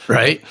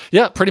 Right?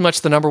 Yeah, pretty much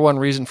the number one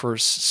reason for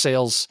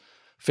sales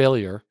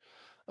failure.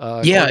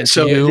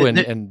 So you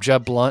and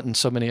Jeb Blunt and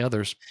so many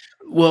others.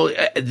 Well,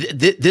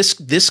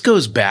 this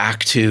goes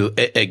back to,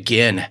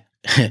 again,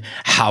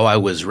 how I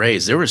was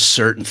raised. There were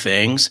certain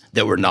things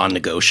that were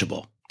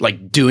non-negotiable,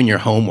 like doing your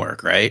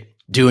homework, right?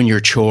 Doing your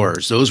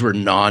chores. Those were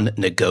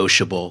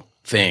non-negotiable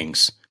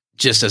things,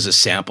 just as a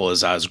sample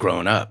as I was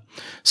growing up.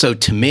 So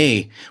to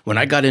me, when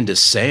I got into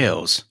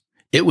sales,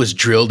 it was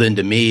drilled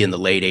into me in the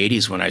late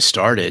 80s when I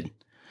started,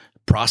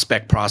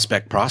 prospect,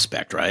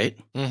 right?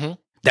 Mm-hmm.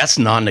 That's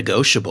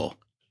non-negotiable.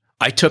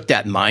 I took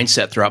that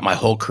mindset throughout my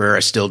whole career. I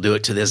still do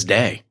it to this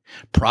day.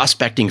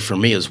 Prospecting for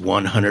me is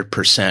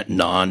 100%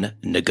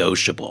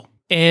 non-negotiable.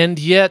 And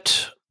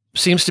yet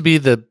seems to be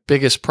the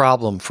biggest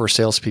problem for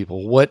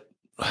salespeople.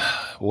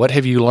 What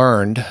have you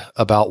learned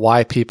about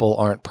why people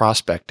aren't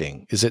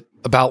prospecting? Is it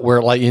about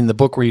where, like in the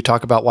book where you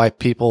talk about why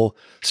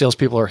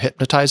salespeople are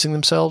hypnotizing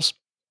themselves?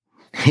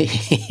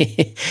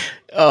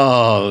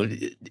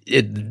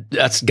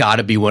 That's got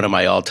to be one of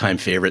my all-time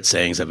favorite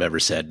sayings I've ever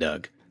said,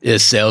 Doug,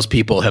 is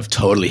salespeople have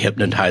totally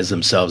hypnotized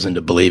themselves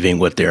into believing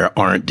what they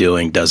aren't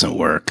doing doesn't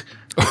work.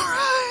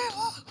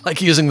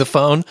 Like using the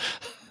phone?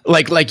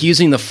 Like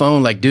using the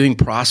phone, like doing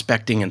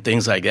prospecting and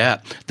things like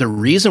that. The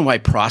reason why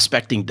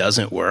prospecting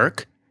doesn't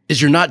work is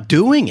you're not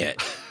doing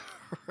it.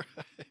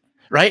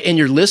 Right? And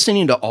you're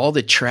listening to all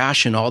the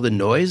trash and all the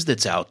noise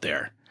that's out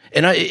there.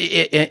 And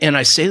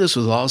I say this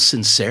with all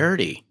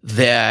sincerity,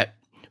 that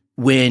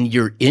when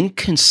you're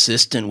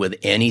inconsistent with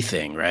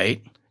anything,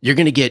 right, you're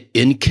going to get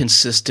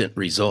inconsistent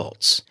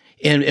results.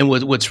 And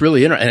what's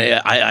really interesting,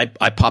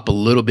 I pop a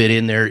little bit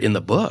in there in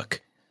the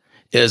book,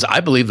 is I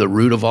believe the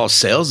root of all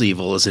sales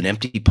evil is an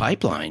empty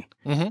pipeline.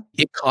 Mm-hmm.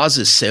 It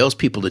causes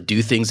salespeople to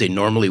do things they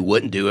normally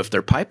wouldn't do if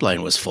their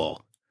pipeline was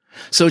full.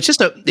 So it's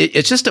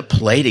just a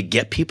play to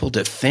get people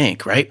to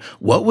think, right?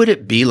 What would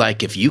it be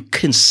like if you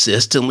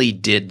consistently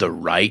did the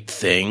right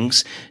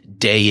things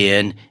day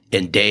in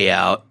and day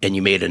out, and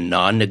you made a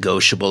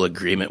non-negotiable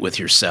agreement with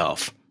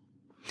yourself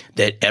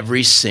that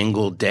every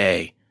single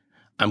day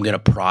I'm going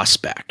to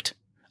prospect.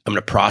 I'm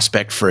going to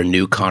prospect for a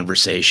new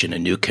conversation, a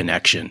new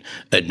connection,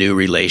 a new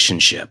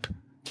relationship.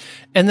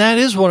 And that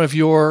is one of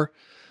your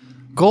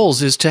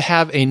goals, is to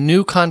have a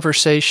new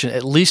conversation,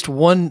 at least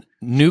one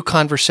new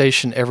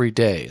conversation every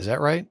day. Is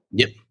that right?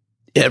 Yep.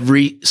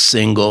 Every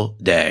single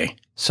day.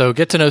 So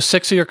get to know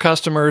 6 of your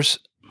customers,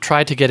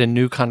 try to get a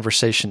new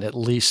conversation at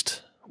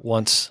least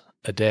once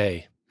a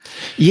day.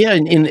 Yeah,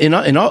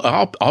 and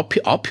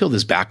I'll peel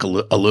this back a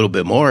little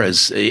bit more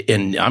it's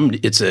one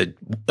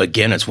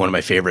of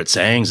my favorite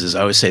sayings is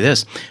I always say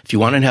this: if you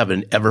want to have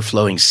an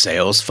ever-flowing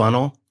sales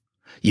funnel,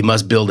 you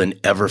must build an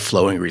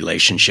ever-flowing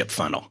relationship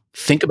funnel.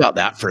 Think about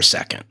that for a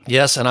second.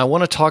 Yes, and I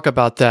want to talk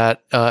about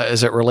that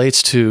as it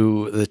relates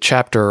to the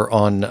chapter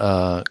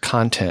on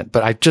content.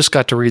 But I just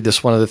got to read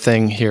this one other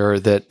thing here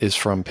that is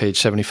from page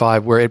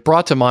 75, where it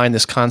brought to mind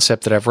this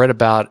concept that I've read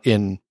about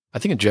in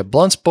Jeb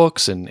Blunt's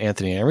books and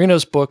Anthony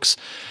Iannarino's books.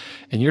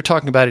 And you're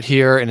talking about it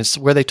here, and it's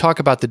where they talk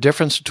about the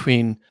difference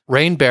between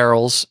rain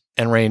barrels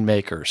and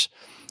rainmakers.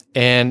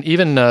 And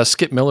even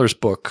Skip Miller's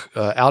book,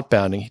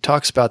 Outbounding, he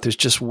talks about there's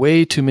just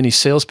way too many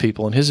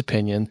salespeople, in his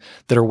opinion,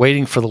 that are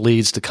waiting for the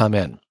leads to come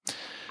in,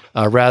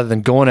 rather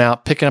than going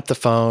out, picking up the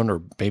phone,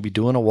 or maybe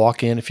doing a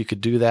walk-in if you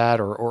could do that,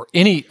 or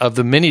any of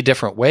the many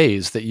different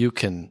ways that you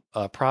can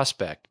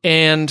prospect.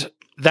 And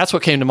that's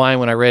what came to mind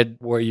when I read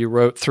where you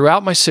wrote,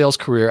 throughout my sales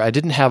career, I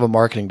didn't have a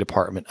marketing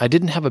department. I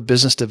didn't have a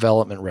business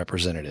development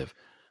representative.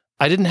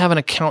 I didn't have an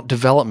account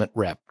development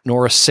rep,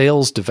 nor a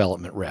sales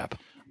development rep.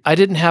 I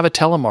didn't have a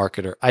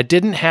telemarketer. I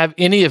didn't have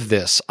any of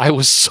this. I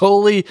was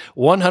solely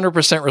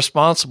 100%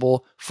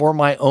 responsible for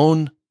my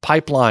own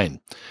pipeline.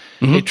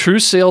 Mm-hmm. A true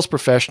sales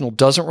professional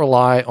doesn't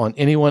rely on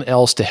anyone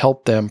else to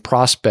help them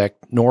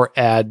prospect nor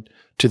add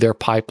to their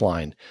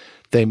pipeline.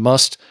 They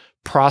must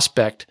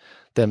prospect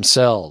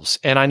themselves.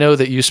 And I know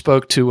that you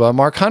spoke to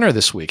Mark Hunter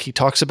this week. He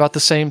talks about the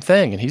same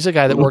thing, and he's a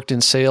guy that worked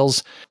in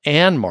sales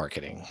and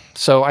marketing.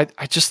 So I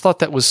just thought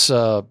that was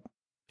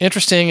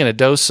interesting and a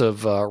dose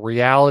of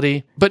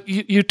reality. But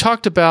you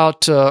talked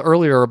about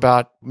earlier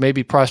about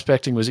maybe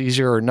prospecting was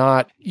easier or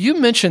not. You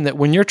mentioned that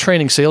when you're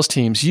training sales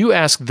teams, you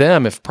ask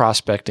them if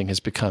prospecting has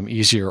become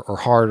easier or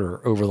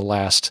harder over the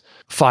last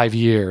 5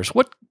 years.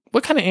 What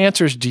kind of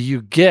answers do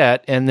you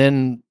get? And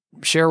then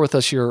share with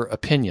us your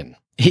opinion.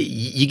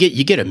 You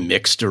get a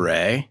mixed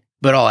array,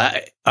 but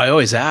I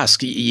always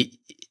ask,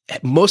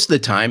 most of the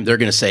time they're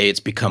going to say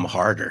it's become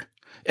harder.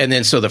 And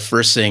then so the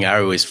first thing I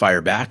always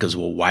fire back is,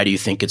 well, why do you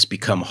think it's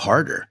become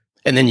harder?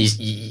 And then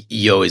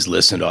you always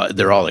listen to,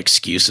 they're all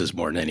excuses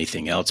more than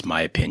anything else,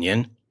 my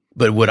opinion.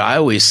 But what I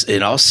always,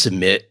 and I'll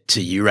submit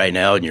to you right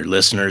now and your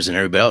listeners and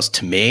everybody else,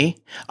 to me,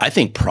 I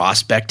think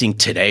prospecting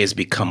today has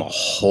become a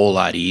whole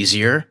lot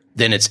easier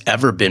than it's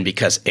ever been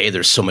because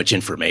there's so much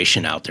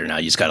information out there now.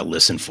 You just got to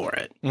listen for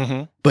it.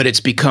 Mm-hmm. But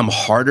it's become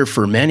harder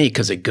for many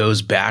because it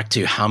goes back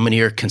to how many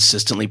are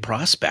consistently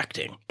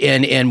prospecting.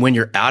 And when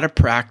you're out of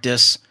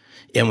practice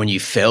and when you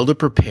fail to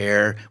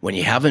prepare, when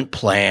you haven't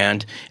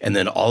planned, and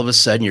then all of a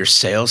sudden your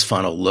sales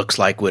funnel looks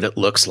like what it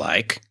looks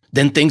like,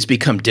 then things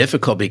become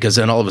difficult because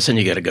then all of a sudden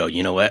you got to go,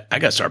 you know what? I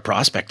got to start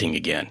prospecting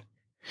again.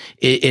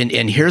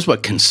 And here's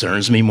what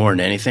concerns me more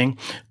than anything.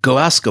 Go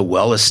ask a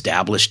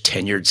well-established,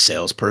 tenured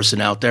salesperson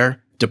out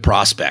there to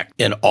prospect.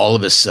 And all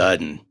of a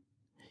sudden,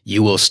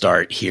 you will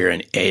start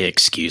hearing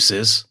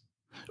excuses,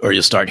 or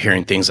you'll start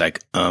hearing things like,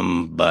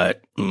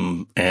 but.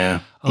 Oh,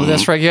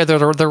 that's right. Yeah,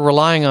 they're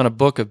relying on a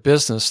book of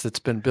business that's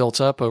been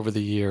built up over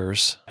the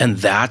years. And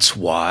that's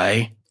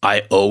why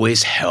I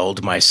always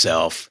held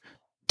myself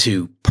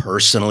to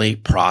personally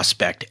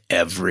prospect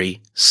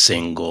every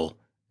single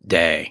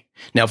day.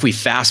 Now, if we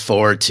fast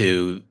forward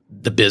to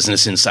the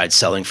business inside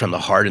selling from the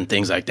heart and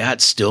things like that,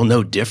 still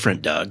no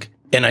different, Doug.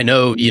 And I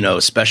know,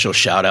 special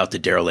shout out to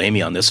Daryl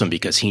Amy on this one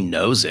because he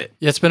knows it.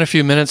 Yeah, it's been a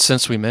few minutes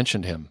since we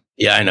mentioned him.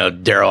 Yeah, I know.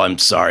 Daryl, I'm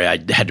sorry. I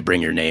had to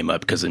bring your name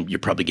up because you're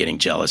probably getting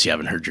jealous. You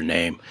haven't heard your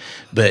name.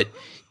 But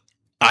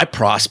I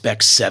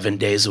prospect 7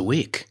 days a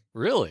week.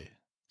 Really?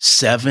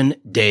 7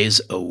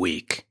 days a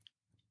week.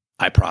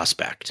 I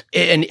prospect.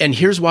 And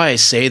here's why I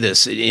say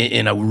this,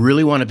 and I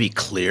really want to be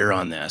clear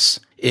on this,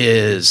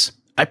 is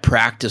I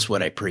practice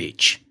what I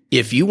preach.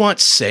 If you want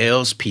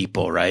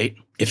salespeople, right?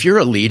 If you're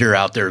a leader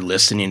out there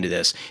listening to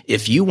this,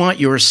 if you want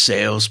your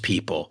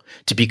salespeople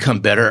to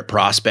become better at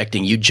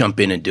prospecting, you jump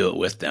in and do it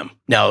with them.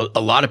 Now,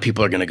 a lot of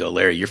people are going to go,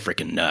 Larry, you're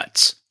freaking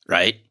nuts,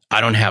 right?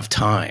 I don't have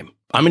time.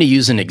 I'm going to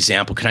use an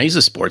example. Can I use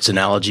a sports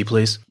analogy,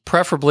 please?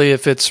 Preferably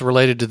if it's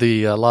related to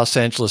the Los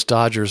Angeles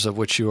Dodgers, of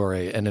which you are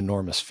an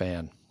enormous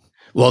fan.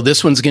 Well,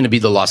 this one's going to be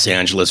the Los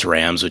Angeles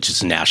Rams, which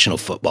is National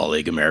Football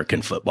League,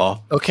 American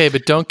football. Okay,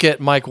 but don't get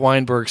Mike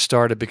Weinberg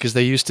started because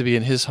they used to be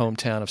in his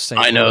hometown of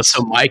St. Louis. I know.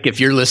 So, Mike, if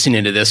you're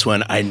listening to this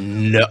one, I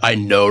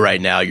know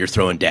right now you're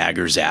throwing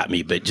daggers at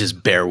me, but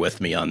just bear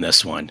with me on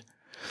this one.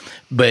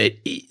 But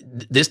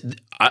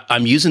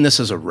I'm using this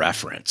as a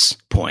reference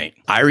point.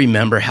 I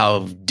remember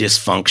how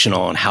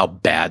dysfunctional and how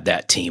bad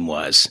that team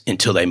was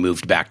until they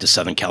moved back to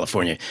Southern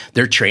California.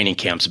 Their training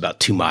camp's about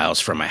 2 miles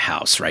from my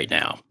house right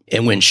now.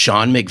 And when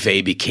Sean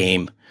McVay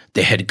became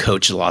the head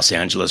coach of the Los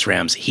Angeles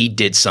Rams, he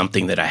did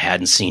something that I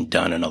hadn't seen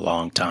done in a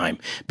long time,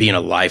 being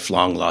a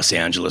lifelong Los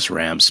Angeles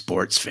Rams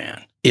sports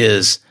fan,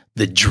 is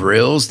the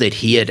drills that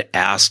he had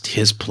asked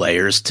his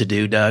players to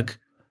do, Doug.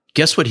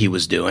 Guess what he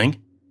was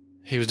doing?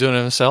 He was doing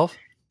it himself?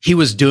 He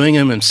was doing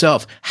them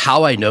himself.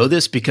 How I know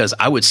this? Because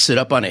I would sit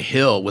up on a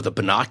hill with a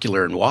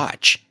binocular and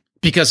watch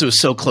because it was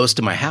so close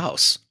to my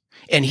house.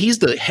 And he's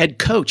the head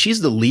coach.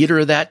 He's the leader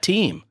of that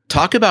team.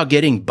 Talk about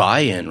getting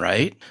buy-in,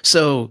 right?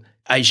 So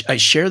I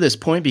share this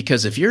point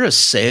because if you're a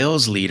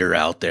sales leader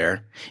out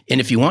there, and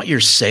if you want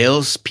your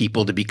sales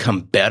people to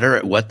become better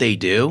at what they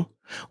do,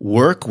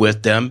 work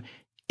with them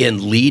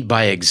and lead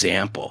by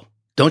example.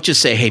 Don't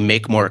just say, hey,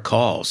 make more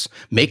calls.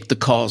 Make the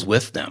calls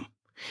with them.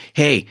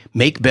 Hey,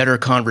 make better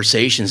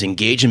conversations,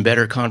 engage in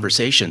better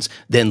conversations,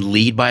 then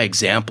lead by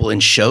example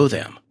and show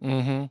them.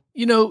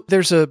 Mm-hmm.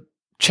 There's a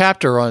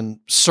chapter on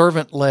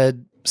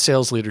servant-led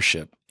sales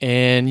leadership,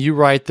 and you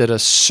write that a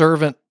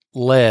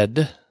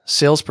servant-led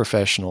sales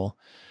professional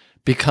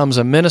becomes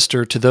a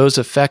minister to those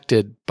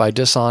affected by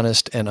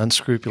dishonest and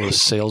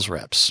unscrupulous sales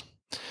reps.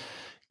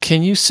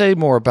 Can you say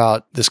more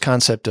about this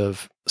concept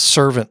of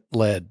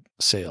servant-led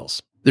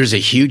sales? There's a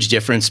huge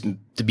difference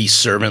to be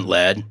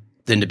servant-led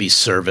than to be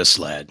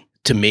service-led.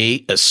 To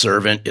me, a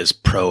servant is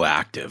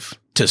proactive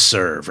to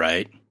serve,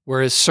 right?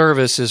 Whereas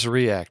service is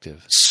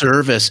reactive.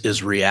 Service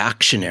is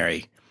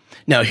reactionary.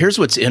 Now, here's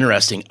what's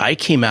interesting. I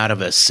came out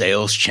of a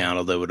sales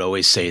channel that would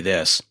always say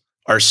this: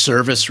 our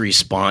service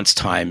response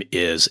time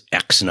is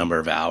X number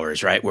of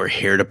hours, right? We're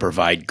here to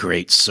provide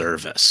great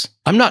service.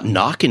 I'm not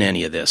knocking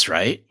any of this,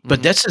 right?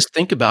 But let's just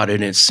think about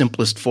it in its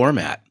simplest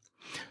format.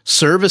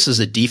 Service is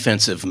a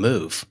defensive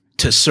move.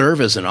 To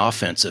serve is an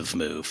offensive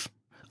move.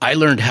 I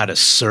learned how to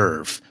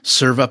serve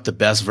up the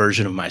best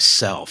version of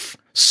myself,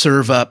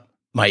 serve up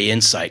my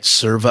insights,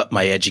 serve up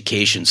my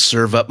education,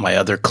 serve up my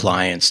other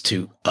clients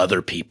to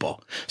other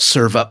people,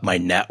 serve up my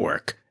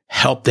network,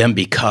 help them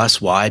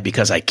because why?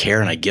 Because I care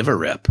and I give a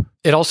rip.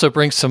 It also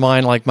brings to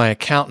mind like my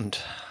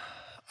accountant.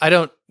 I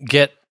don't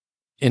get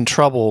in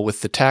trouble with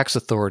the tax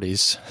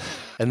authorities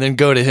and then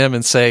go to him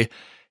and say,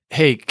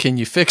 hey, can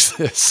you fix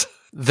this?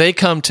 They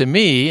come to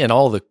me and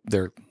all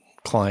their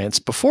clients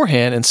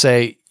beforehand and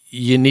say,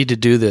 you need to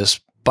do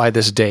this by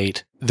this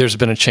date. There's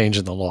been a change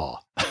in the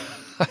law.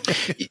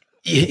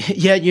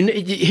 Yeah,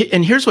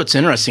 and here's what's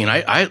interesting.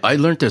 I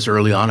learned this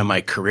early on in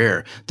my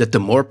career, that the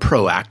more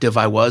proactive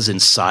I was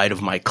inside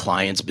of my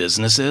clients'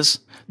 businesses,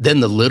 then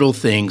the little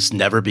things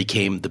never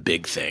became the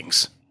big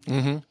things.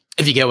 Mm-hmm.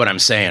 If you get what I'm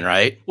saying,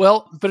 right?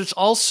 Well, but it's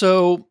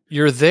also,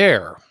 you're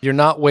there. You're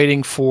not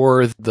waiting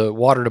for the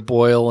water to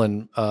boil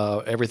and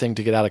everything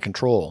to get out of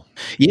control.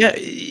 Yeah.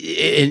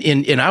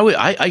 And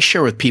I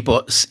share with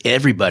people,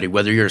 everybody,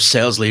 whether you're a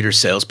sales leader,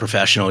 sales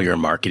professional, you're a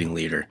marketing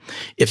leader.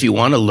 If you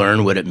want to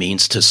learn what it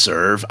means to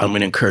serve, I'm going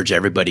to encourage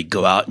everybody,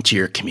 go out into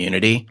your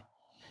community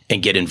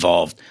and get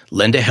involved.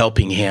 Lend a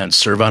helping hand,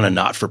 serve on a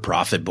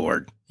not-for-profit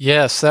board.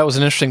 Yes, that was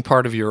an interesting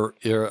part of your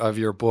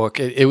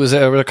book. It was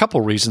a couple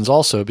of reasons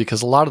also,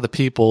 because a lot of the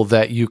people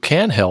that you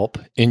can help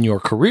in your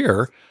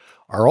career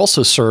are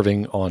also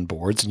serving on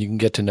boards, and you can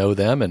get to know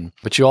them,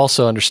 but you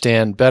also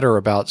understand better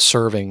about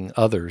serving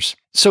others.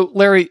 So,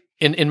 Larry,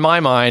 in my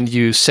mind,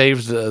 you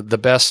saved the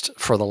best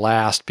for the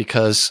last,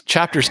 because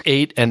chapters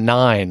 8 and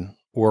 9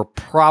 were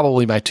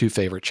probably my two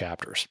favorite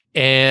chapters.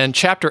 And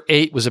chapter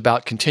 8 was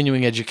about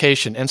continuing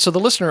education. And so the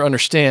listener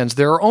understands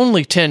there are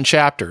only 10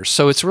 chapters.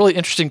 So it's really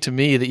interesting to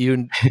me that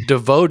you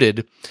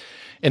devoted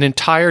an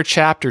entire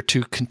chapter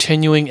to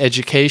continuing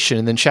education.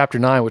 And then chapter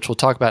 9, which we'll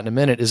talk about in a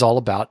minute, is all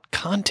about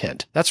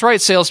content. That's right,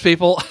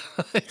 salespeople.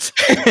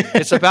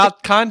 It's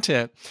about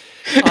content.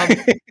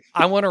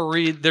 I want to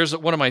read, there's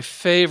one of my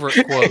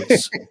favorite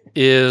quotes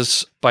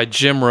is by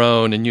Jim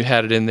Rohn, and you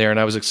had it in there, and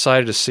I was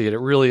excited to see it. It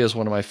really is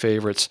one of my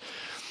favorites.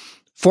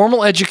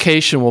 Formal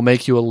education will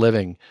make you a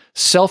living.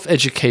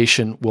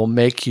 Self-education will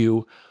make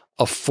you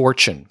a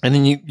fortune. And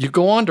then you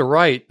go on to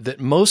write that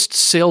most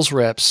sales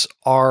reps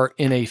are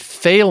in a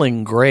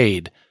failing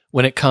grade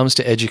when it comes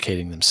to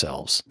educating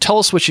themselves. Tell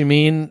us what you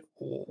mean.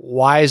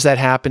 Why is that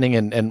happening,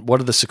 and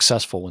what are the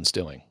successful ones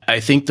doing? I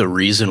think the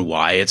reason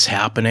why it's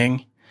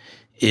happening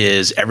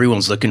is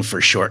everyone's looking for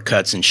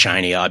shortcuts and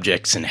shiny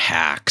objects and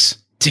hacks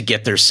to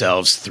get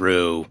themselves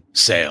through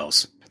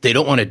sales. They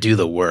don't want to do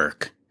the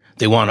work.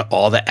 They want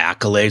all the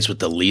accolades with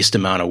the least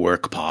amount of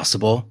work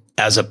possible,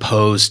 as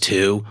opposed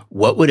to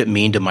what would it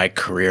mean to my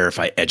career if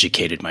I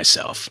educated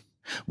myself?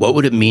 What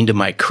would it mean to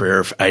my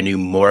career if I knew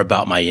more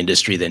about my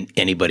industry than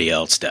anybody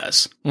else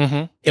does?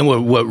 Mm-hmm. And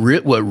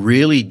what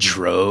really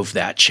drove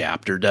that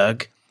chapter,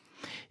 Doug,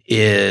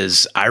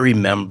 is I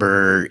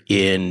remember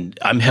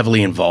I'm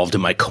heavily involved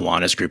in my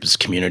Kiwanis group. It's a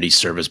community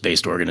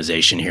service-based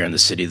organization here in the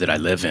city that I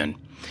live in.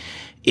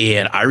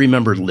 And I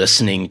remember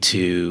listening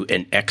to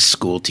an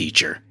ex-school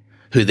teacher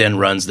who then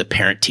runs the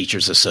Parent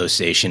Teachers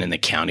Association in the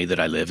county that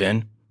I live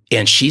in.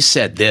 And she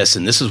said this,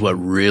 and this is what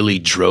really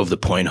drove the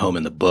point home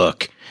in the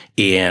book.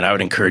 And I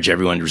would encourage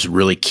everyone to just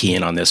really key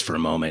in on this for a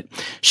moment.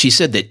 She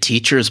said that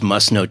teachers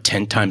must know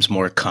 10 times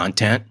more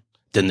content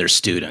than their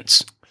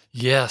students.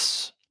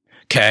 Yes.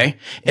 Okay.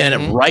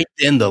 And right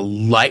then the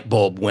light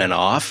bulb went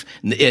off.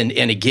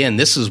 And again,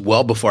 this is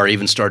well before I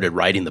even started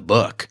writing the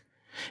book.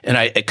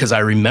 And because I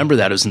remember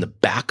that it was in the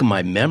back of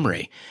my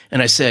memory.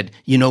 And I said,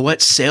 you know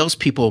what?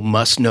 Salespeople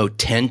must know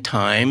 10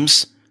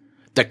 times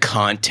the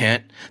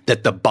content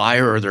that the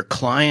buyer or their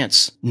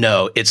clients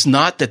know. It's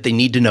not that they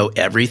need to know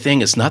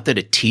everything. It's not that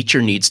a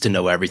teacher needs to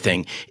know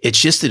everything.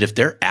 It's just that if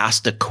they're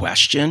asked a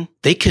question,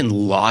 they can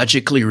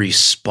logically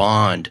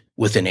respond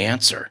with an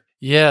answer.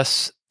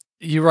 Yes.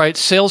 You're right.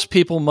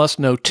 Salespeople must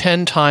know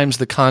 10 times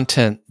the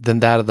content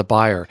than that of the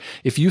buyer.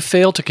 If you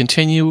fail to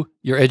continue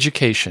your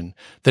education,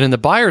 then in the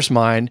buyer's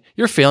mind,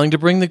 you're failing to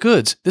bring the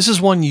goods. This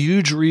is one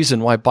huge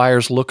reason why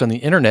buyers look on the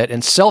internet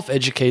and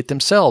self-educate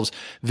themselves.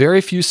 Very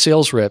few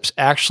sales reps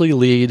actually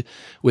lead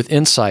with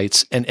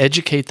insights and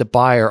educate the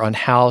buyer on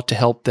how to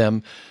help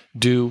them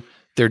do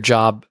their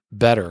job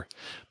better.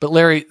 But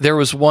Larry, there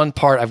was one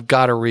part I've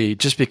got to read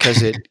just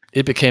because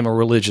it became a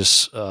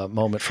religious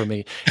moment for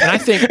me. And I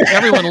think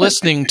everyone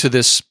listening to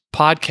this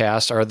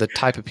podcast are the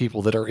type of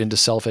people that are into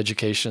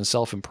self-education and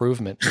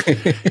self-improvement.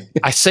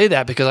 I say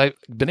that because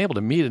I've been able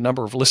to meet a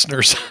number of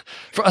listeners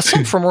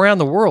from around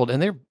the world,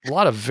 and they're a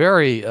lot of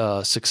very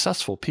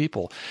successful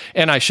people.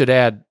 And I should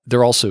add,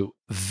 they're also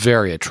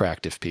very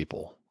attractive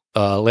people.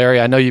 Larry,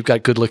 I know you've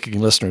got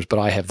good-looking listeners, but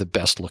I have the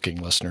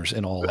best-looking listeners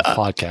in all of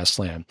podcast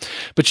land.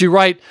 But you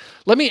write,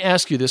 let me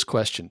ask you this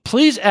question.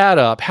 Please add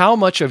up how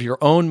much of your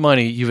own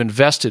money you've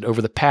invested over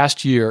the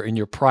past year in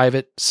your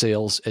private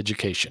sales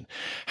education.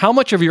 How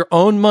much of your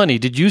own money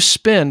did you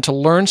spend to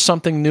learn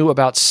something new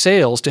about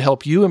sales to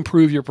help you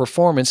improve your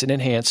performance and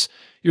enhance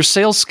your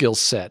sales skill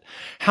set?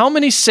 How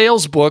many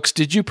sales books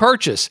did you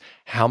purchase?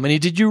 How many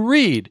did you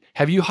read?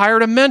 Have you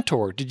hired a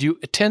mentor? Did you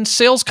attend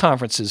sales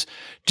conferences?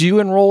 Do you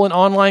enroll in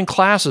online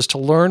classes to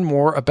learn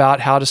more about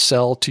how to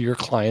sell to your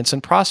clients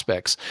and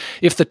prospects?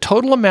 If the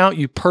total amount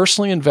you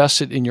personally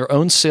invested in your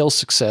own sales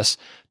success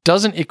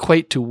doesn't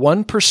equate to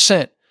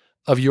 1%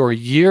 of your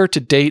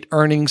year-to-date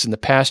earnings in the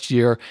past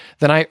year,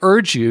 then I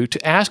urge you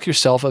to ask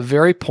yourself a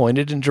very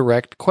pointed and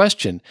direct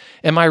question.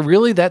 Am I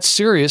really that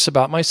serious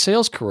about my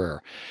sales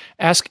career?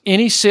 Ask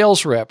any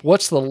sales rep,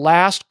 what's the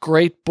last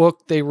great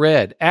book they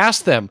read?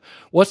 Ask them,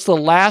 what's the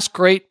last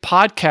great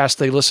podcast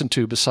they listened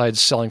to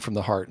besides Selling from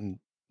the Heart and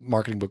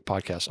Marketing Book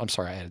Podcast. I'm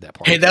sorry, I added that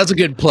part. Hey, that's a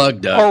good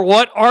plug, Doug. Or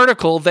what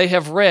article they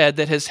have read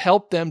that has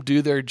helped them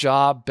do their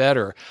job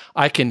better.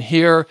 I can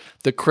hear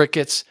the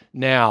crickets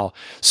now.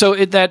 So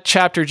that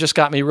chapter just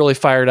got me really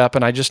fired up,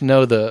 and I just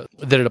know that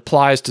it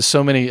applies to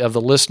so many of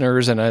the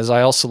listeners. And as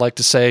I also like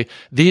to say,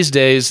 these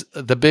days,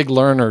 the big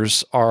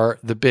learners are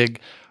the big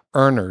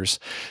earners.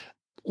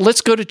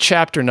 Let's go to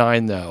chapter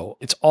 9, though.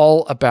 It's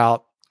all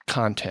about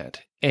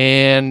content.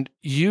 And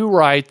you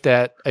write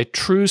that a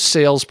true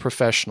sales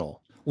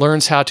professional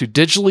learns how to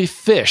digitally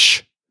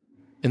fish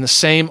in the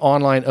same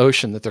online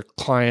ocean that their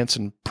clients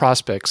and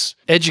prospects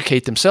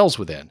educate themselves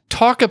within.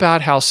 Talk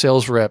about how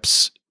sales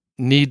reps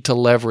need to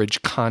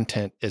leverage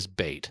content as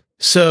bait.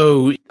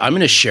 So I'm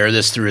going to share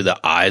this through the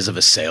eyes of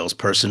a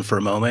salesperson for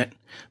a moment,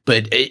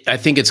 but I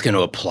think it's going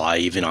to apply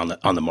even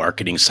on the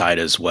marketing side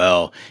as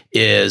well.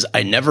 Is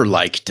I never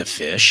like to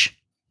fish,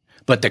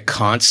 but the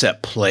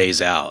concept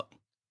plays out.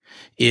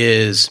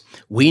 Is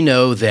we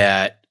know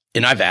that.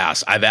 And I've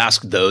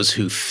asked those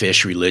who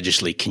fish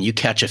religiously, can you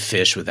catch a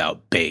fish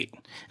without bait?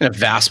 And a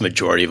vast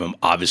majority of them,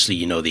 obviously,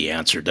 you know the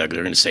answer, Doug.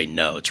 They're going to say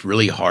no. It's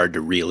really hard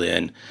to reel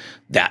in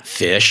that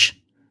fish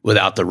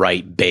without the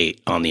right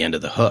bait on the end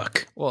of the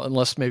hook. Well,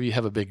 unless maybe you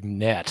have a big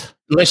net.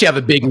 Unless you have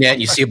a big net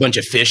and you see a bunch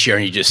of fish here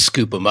and you just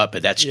scoop them up,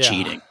 but that's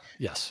cheating.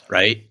 Yes.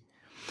 Right?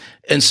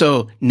 And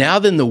so now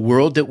then the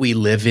world that we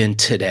live in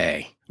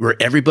today, where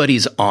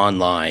everybody's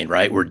online,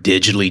 right? We're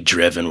digitally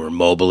driven. We're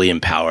mobilely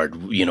empowered.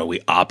 You know,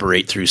 we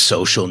operate through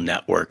social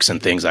networks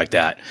and things like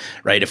that,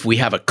 right? If we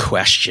have a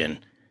question,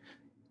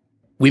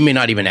 we may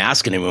not even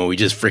ask anyone. We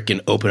just freaking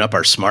open up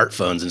our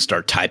smartphones and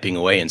start typing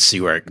away and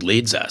see where it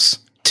leads us.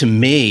 To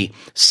me,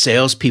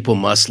 salespeople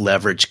must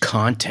leverage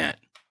content.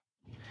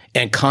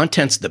 And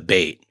content's the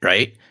bait,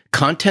 right?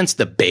 Content's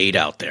the bait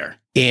out there.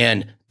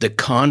 And the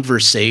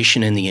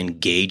conversation and the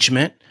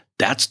engagement,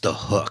 that's the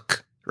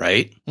hook,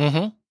 right?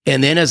 Mm-hmm.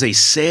 And then as a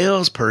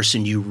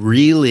salesperson, you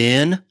reel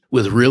in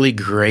with really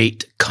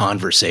great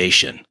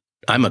conversation.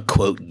 I'm a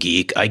quote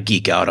geek. I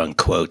geek out on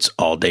quotes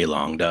all day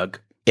long, Doug.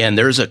 And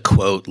there's a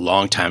quote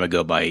long time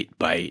ago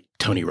by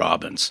Tony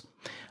Robbins.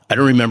 I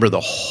don't remember the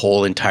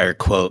whole entire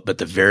quote, but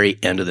the very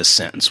end of the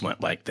sentence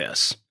went like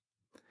this.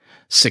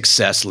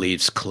 Success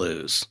leaves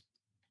clues.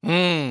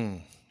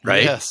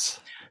 Right?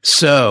 Yes.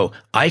 So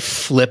I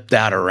flipped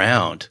that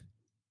around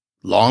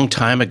long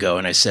time ago,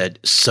 and I said,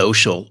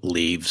 social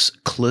leaves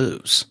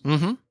clues.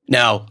 Mm-hmm.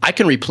 Now, I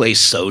can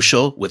replace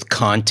social with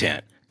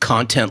content.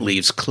 Content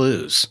leaves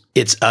clues.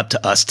 It's up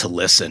to us to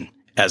listen.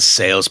 As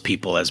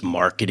salespeople, as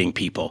marketing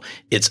people,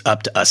 it's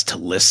up to us to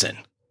listen.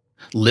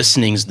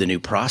 Listening's the new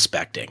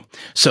prospecting.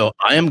 So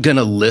I am going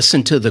to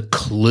listen to the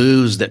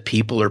clues that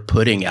people are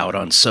putting out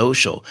on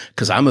social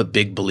because I'm a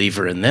big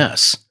believer in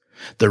this.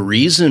 The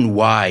reason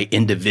why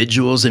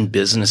individuals and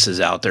businesses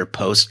out there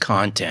post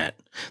content,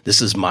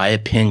 this is my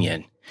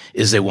opinion,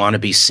 is they want to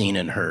be seen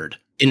and heard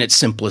in its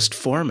simplest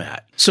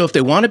format. So if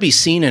they want to be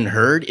seen and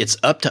heard, it's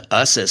up to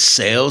us as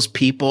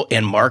salespeople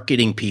and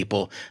marketing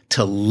people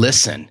to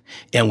listen.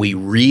 And we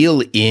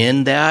reel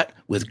in that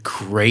with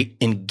great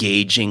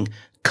engaging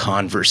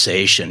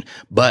conversation.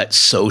 But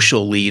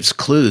social leaves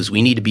clues.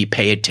 We need to be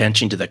paying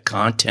attention to the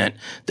content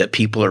that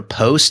people are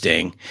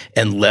posting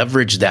and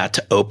leverage that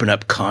to open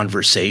up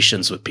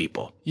conversations with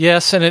people.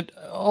 Yes, and it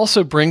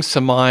also brings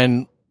to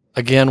mind,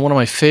 again, one of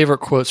my favorite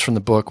quotes from the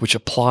book, which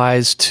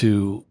applies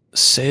to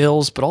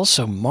sales, but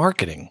also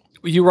marketing.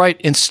 You write,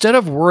 instead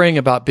of worrying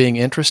about being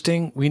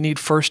interesting, we need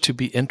first to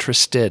be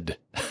interested.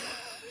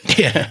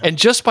 Yeah. And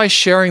just by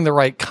sharing the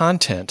right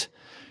content,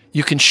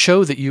 you can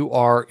show that you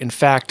are, in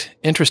fact,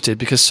 interested,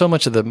 because so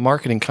much of the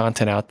marketing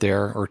content out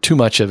there, or too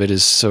much of it,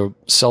 is so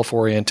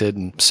self-oriented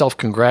and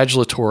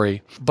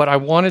self-congratulatory. But I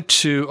wanted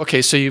to,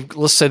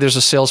 let's say there's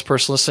a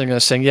salesperson listening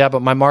and saying, yeah,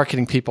 but my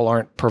marketing people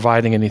aren't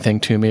providing anything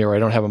to me, or I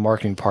don't have a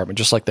marketing department,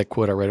 just like that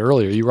quote I read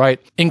earlier. You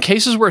write, in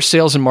cases where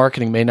sales and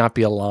marketing may not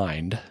be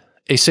aligned,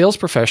 a sales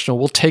professional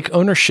will take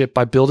ownership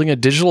by building a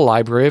digital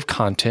library of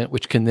content,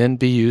 which can then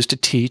be used to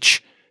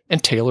teach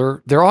and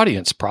tailor their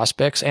audience,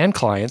 prospects, and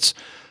clients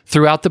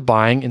throughout the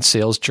buying and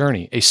sales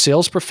journey. A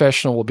sales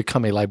professional will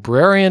become a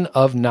librarian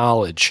of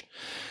knowledge.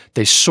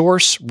 They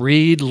source,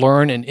 read,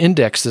 learn, and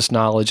index this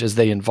knowledge as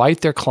they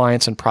invite their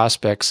clients and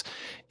prospects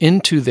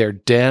into their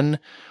den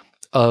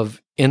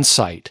of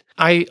insight.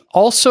 I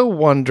also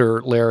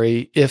wonder,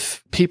 Larry,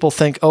 if people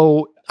think,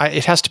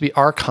 it has to be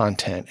our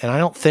content. And I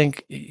don't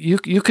think you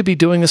could be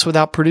doing this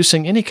without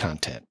producing any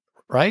content,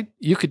 right?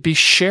 You could be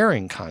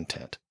sharing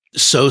content.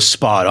 So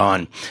spot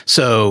on.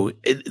 So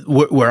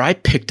where I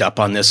picked up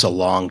on this a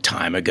long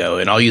time ago,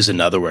 and I'll use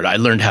another word, I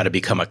learned how to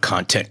become a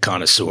content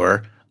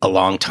connoisseur a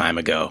long time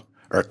ago,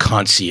 or a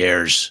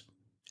concierge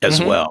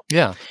as well.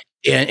 Yeah.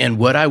 And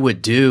what I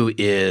would do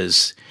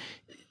is,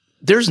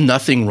 there's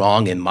nothing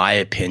wrong, in my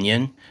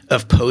opinion,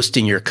 of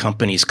posting your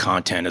company's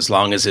content as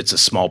long as it's a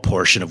small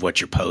portion of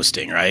what you're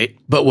posting, right?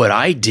 But what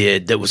I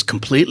did that was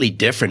completely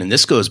different, and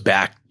this goes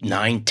back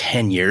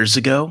 9-10 years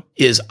ago,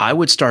 is I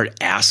would start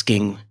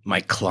asking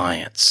my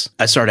clients,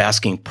 I started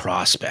asking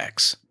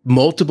prospects,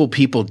 multiple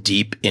people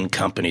deep in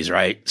companies,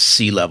 right?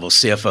 C-level,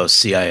 CFOs,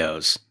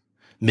 CIOs,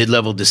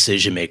 mid-level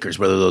decision makers,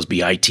 whether those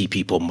be IT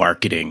people,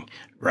 marketing,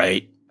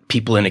 right?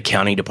 People in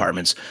accounting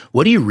departments.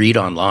 What do you read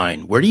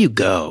online? Where do you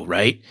go,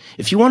 right?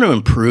 If you want to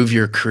improve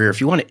your career,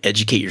 if you want to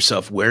educate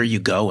yourself, where are you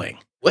going?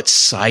 What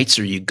sites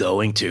are you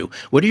going to?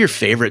 What are your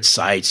favorite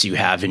sites you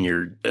have in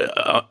your,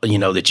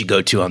 that you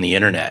go to on the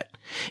internet?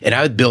 And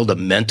I would build a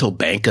mental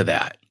bank of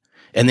that.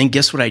 And then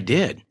guess what I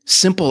did?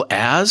 Simple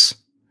as,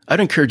 I'd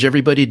encourage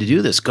everybody to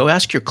do this. Go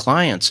ask your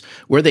clients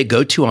where they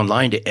go to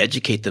online to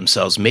educate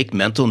themselves, make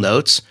mental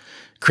notes,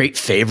 create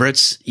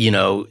favorites,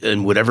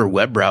 in whatever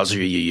web browser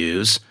you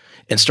use,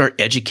 and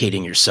start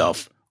educating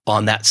yourself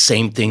on that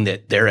same thing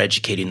that they're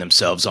educating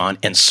themselves on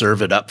and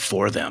serve it up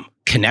for them.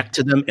 Connect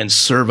to them and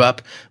serve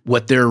up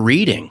what they're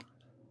reading.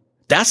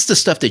 That's the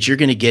stuff that you're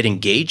going to get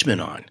engagement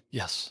on.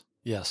 Yes.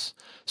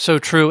 So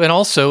true. And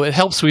also it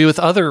helps you with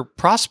other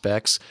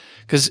prospects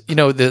because,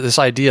 this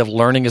idea of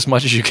learning as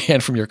much as you can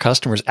from your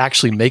customers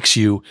actually makes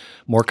you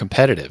more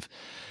competitive.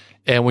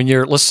 And when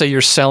let's say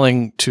you're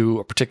selling to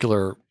a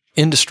particular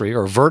industry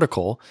or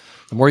vertical,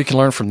 the more you can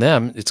learn from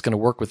them, it's going to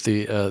work with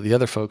the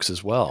other folks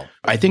as well.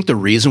 I think the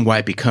reason why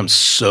it becomes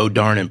so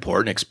darn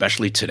important,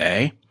 especially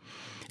today,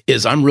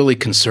 is I'm really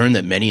concerned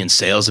that many in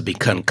sales have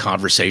become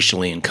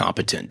conversationally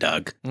incompetent,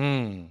 Doug.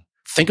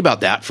 Think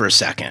about that for a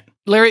second.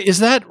 Larry, is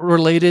that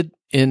related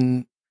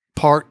in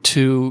part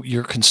to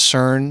your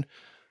concern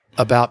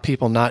about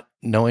people not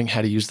knowing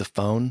how to use the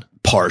phone?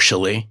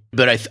 Partially.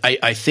 But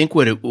I think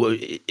what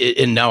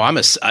and now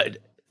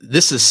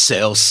this is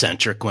sales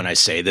centric when I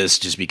say this,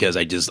 just because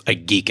I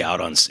geek out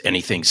on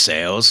anything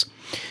sales,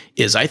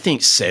 is I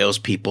think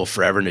salespeople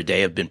forever and a day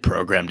have been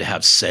programmed to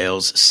have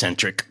sales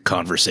centric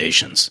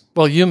conversations.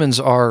 Well, humans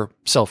are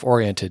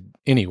self-oriented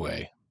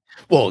anyway.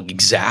 Well,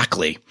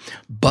 exactly.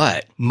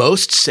 But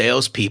most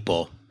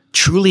salespeople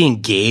truly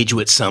engage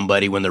with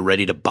somebody when they're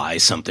ready to buy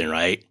something,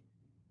 right?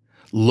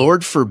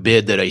 Lord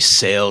forbid that a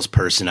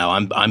salesperson, now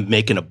I'm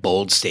making a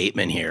bold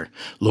statement here.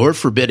 Lord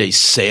forbid a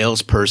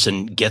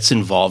salesperson gets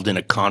involved in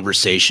a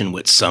conversation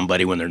with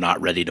somebody when they're not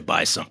ready to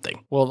buy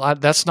something. Well,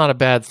 that's not a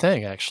bad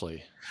thing,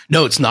 actually.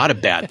 No, it's not a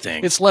bad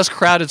thing. It's less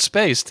crowded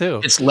space, too.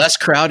 It's less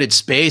crowded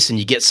space, and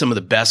you get some of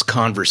the best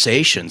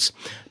conversations.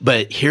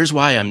 But here's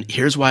why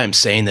I'm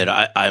saying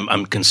that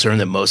I'm concerned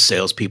that most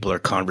salespeople are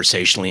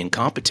conversationally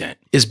incompetent.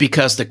 Is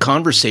because the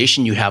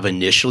conversation you have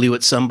initially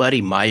with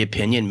somebody, my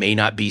opinion, may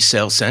not be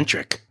sales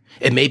centric.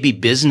 It may be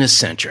business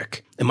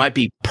centric. It might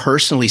be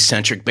personally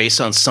centric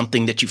based on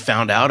something that you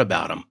found out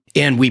about them.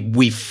 And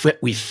we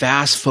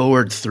fast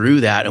forward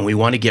through that, and we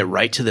want to get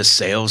right to the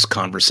sales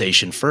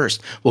conversation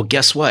first. Well,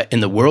 guess what? In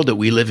the world that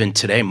we live in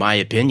today, my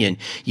opinion,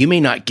 you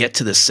may not get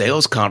to the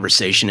sales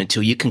conversation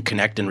until you can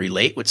connect and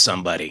relate with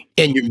somebody.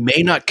 And you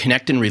may not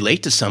connect and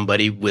relate to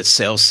somebody with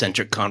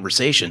sales-centric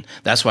conversation.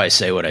 That's why I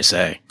say what I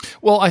say.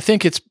 Well, I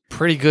think it's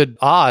pretty good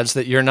odds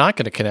that you're not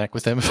going to connect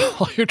with them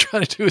if all you're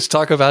trying to do is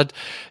talk about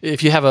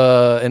if you have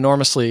a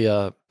enormously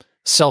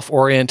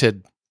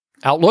self-oriented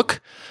outlook.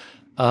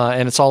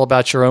 And it's all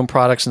about your own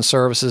products and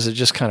services. It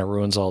just kind of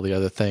ruins all the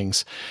other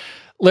things.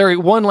 Larry,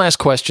 one last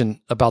question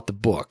about the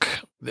book.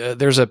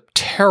 There's a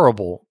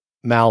terrible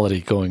malady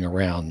going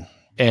around,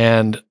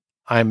 and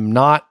I'm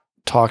not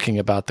talking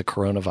about the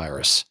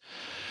coronavirus.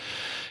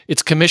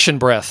 It's commission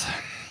breath.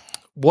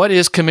 What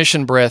is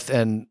commission breath,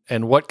 and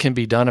what can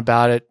be done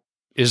about it?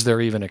 Is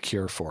there even a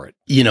cure for it?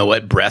 You know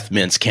what? Breath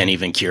mints can't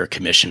even cure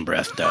commission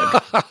breath,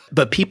 Doug.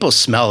 But people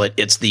smell it.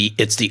 It's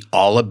the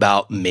all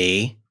about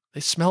me. They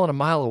smell it a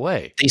mile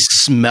away. They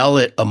smell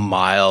it a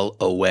mile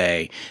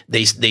away.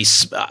 They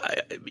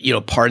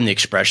pardon the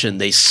expression,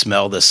 they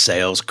smell the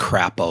sales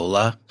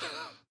crapola.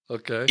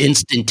 Okay.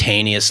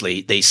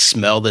 Instantaneously, they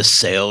smell the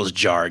sales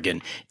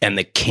jargon and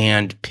the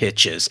canned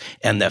pitches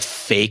and the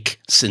fake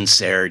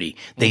sincerity.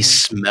 They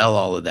smell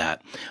all of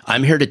that.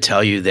 I'm here to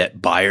tell you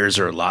that buyers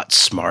are a lot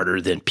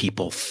smarter than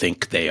people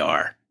think they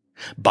are.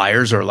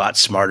 Buyers are a lot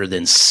smarter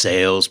than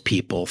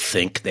salespeople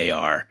think they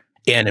are.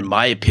 And in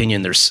my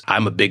opinion,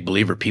 I'm a big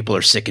believer. People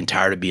are sick and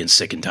tired of being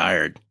sick and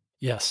tired.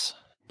 Yes.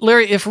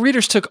 Larry, if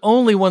readers took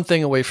only one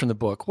thing away from the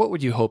book, what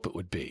would you hope it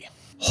would be?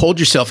 Hold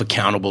yourself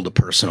accountable to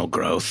personal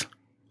growth.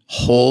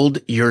 Hold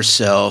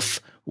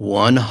yourself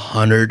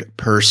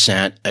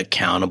 100%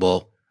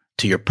 accountable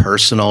to your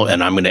personal,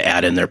 and I'm going to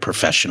add in there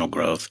professional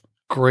growth.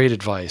 Great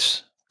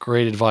advice.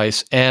 Great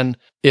advice. And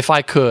if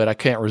I could, I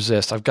can't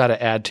resist. I've got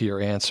to add to your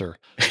answer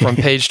from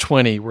page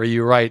 20, where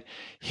you write,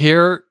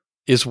 here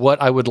is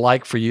what I would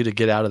like for you to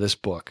get out of this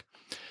book.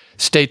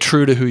 Stay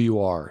true to who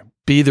you are.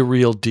 Be the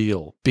real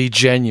deal. Be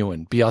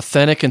genuine. Be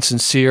authentic and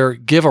sincere.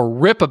 Give a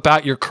rip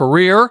about your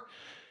career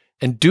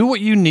and do what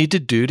you need to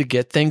do to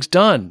get things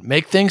done.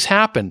 Make things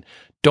happen.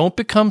 Don't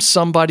become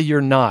somebody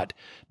you're not.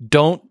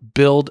 Don't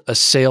build a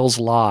sales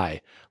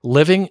lie.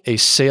 Living a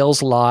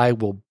sales lie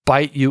will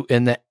bite you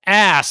in the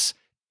ass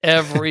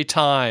every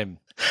time.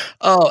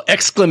 Oh,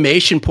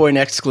 exclamation point,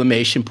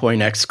 exclamation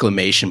point,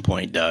 exclamation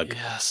point, Doug.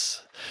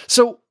 Yes.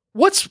 So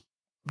what's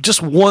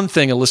just one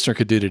thing a listener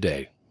could do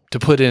today to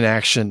put in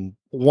action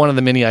one of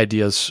the many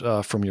ideas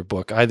from your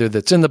book, either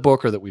that's in the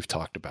book or that we've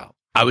talked about?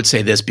 I would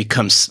say this: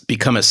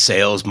 become a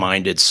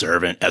sales-minded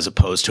servant as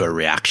opposed to a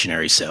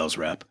reactionary sales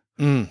rep.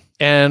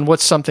 And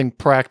what's something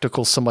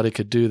practical somebody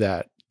could do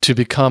that to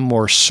become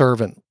more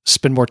servant?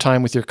 Spend more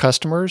time with your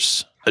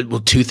customers?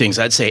 Well, two things.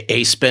 I'd say,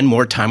 A, spend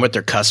more time with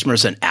their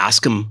customers and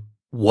ask them,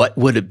 what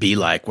would it be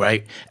like,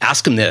 right?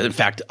 Ask them that. In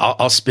fact,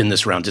 I'll spin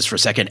this around just for a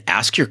second.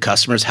 Ask your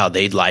customers how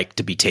they'd like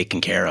to be taken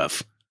care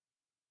of.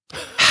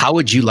 How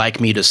would you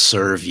like me to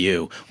serve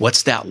you?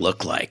 What's that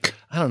look like?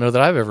 I don't know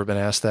that I've ever been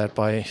asked that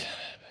by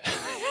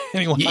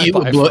anyone. I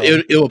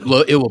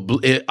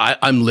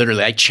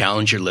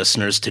challenge your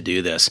listeners to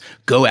do this.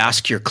 Go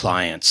ask your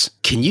clients.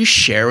 Can you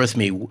share with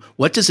me,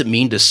 what does it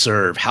mean to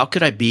serve? How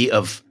can I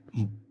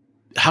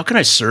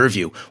serve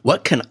you?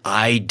 What can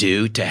I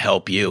do to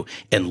help you?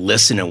 And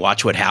listen and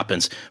watch what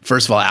happens.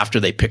 First of all, after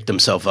they pick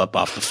themselves up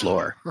off the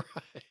floor.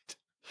 Right.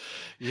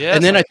 Yes.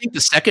 And then I think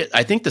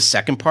the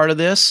second part of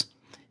this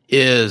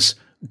is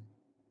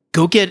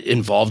go get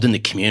involved in the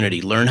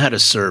community, learn how to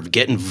serve,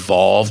 get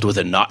involved with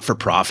a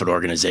not-for-profit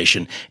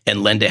organization,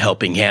 and lend a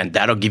helping hand.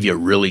 That'll give you a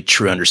really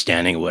true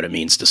understanding of what it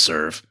means to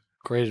serve.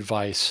 Great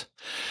advice.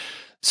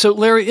 So,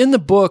 Larry, in the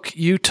book,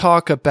 you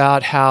talk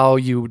about how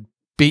you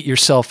beat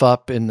yourself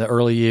up in the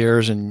early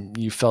years and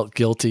you felt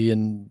guilty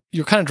and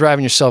you're kind of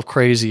driving yourself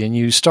crazy, and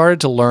you started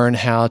to learn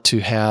how to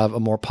have a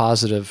more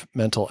positive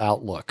mental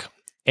outlook.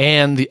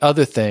 And the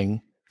other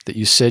thing that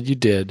you said you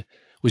did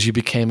was you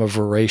became a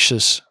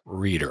voracious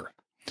reader.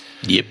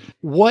 Yep.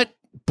 What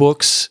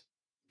books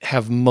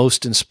have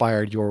most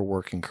inspired your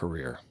working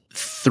career?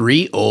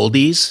 3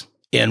 oldies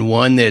and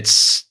one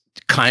that's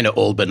kind of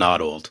old but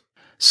not old.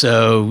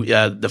 So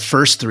the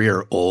first 3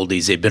 are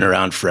oldies. They've been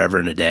around forever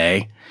and a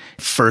day.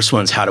 First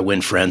one's How to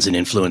Win Friends and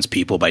Influence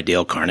People by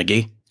Dale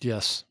Carnegie.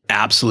 Yes.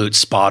 Absolute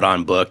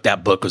spot-on book.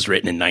 That book was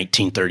written in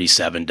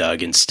 1937,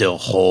 Doug, and still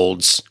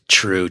holds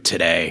true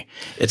today.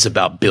 It's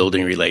about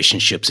building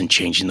relationships and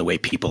changing the way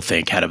people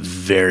think. It's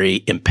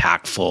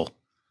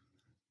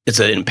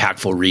an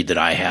impactful read that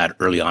I had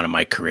early on in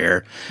my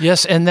career.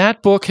 Yes, and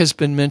that book has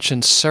been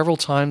mentioned several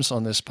times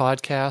on this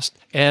podcast.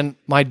 And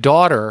my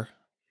daughter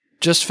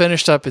just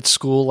finished up at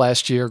school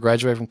last year,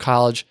 graduated from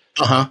college.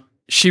 Uh-huh.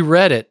 She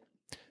read it.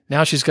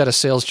 Now she's got a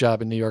sales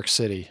job in New York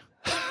City.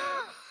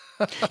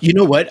 You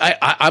know what?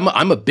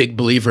 I'm a big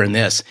believer in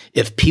this.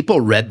 If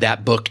people read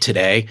that book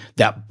today,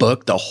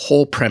 the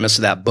whole premise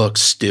of that book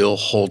still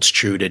holds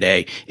true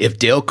today. If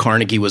Dale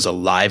Carnegie was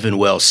alive and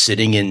well,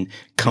 sitting in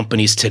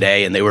companies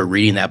today, and they were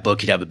reading that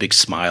book, he'd have a big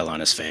smile on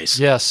his face.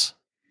 Yes,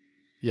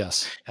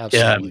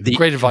 absolutely.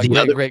 Great advice.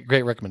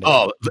 Great recommendation.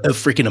 Oh, a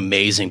freaking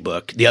amazing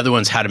book. The other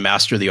one's How to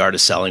Master the Art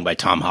of Selling by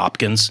Tom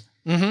Hopkins.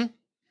 Mm-hmm.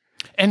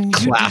 And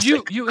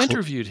you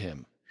interviewed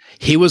him.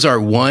 He was our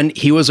 1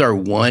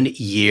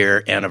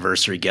 year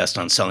anniversary guest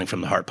on Selling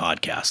from the Heart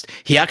podcast.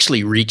 He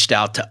actually reached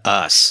out to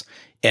us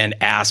and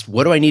asked,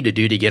 what do I need to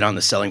do to get on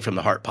the Selling from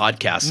the Heart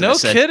podcast? And no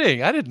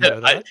kidding. I didn't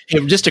know that.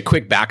 Just a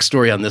quick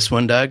backstory on this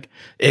one, Doug.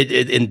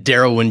 And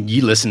Daryl, when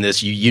you listen to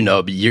this, you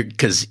know,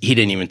 because he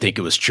didn't even think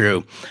it was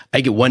true.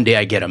 One day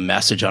I get a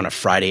message on a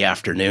Friday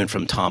afternoon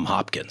from Tom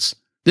Hopkins.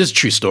 This is a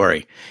true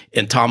story.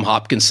 And Tom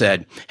Hopkins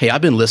said, hey,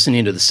 I've been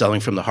listening to the Selling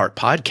from the Heart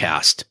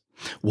podcast.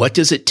 What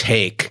does it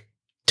take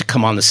to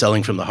come on the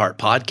Selling from the Heart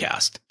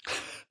podcast?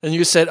 And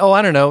you said, oh,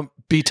 I don't know,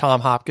 be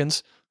Tom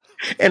Hopkins.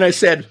 And I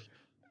said,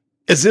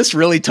 is this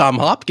really Tom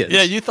Hopkins?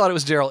 Yeah, you thought it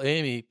was Daryl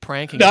Amy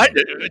pranking him.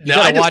 You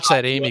gotta watch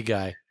that Amy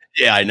guy.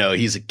 Yeah, I know.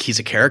 He's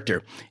a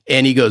character.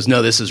 And he goes,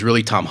 no, this is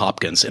really Tom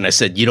Hopkins. And I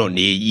said, when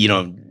do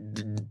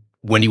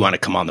you want to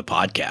come on the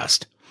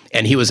podcast?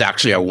 And he was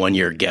actually our 1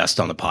 year guest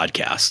on the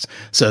podcast.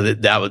 So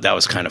that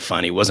was kind of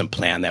funny. It wasn't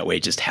planned that way.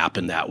 It just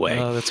happened that way.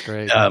 Oh, that's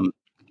great.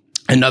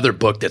 Another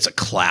book that's a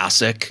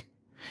classic,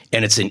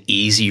 and it's an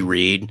easy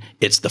read.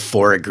 It's The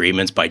 4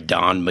 Agreements by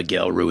Don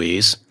Miguel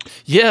Ruiz.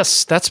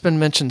 Yes, that's been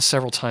mentioned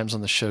several times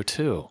on the show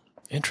too.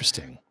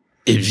 Interesting.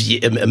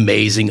 It's an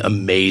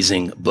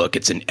amazing book.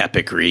 It's an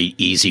epic read,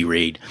 easy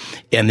read.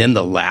 And then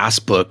the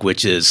last book,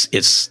 which is,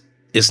 it's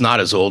not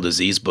as old as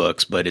these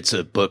books, but it's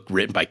a book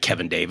written by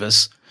Kevin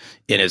Davis,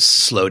 and it's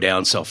Slow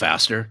Down, Sell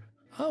Faster.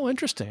 Oh,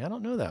 interesting. I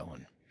don't know that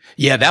one.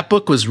 Yeah, that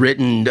book was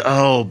written,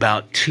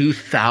 about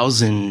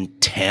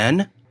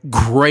 2010.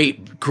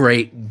 Great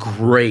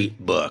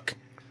book.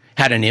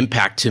 Had an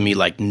impact to me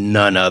like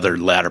none other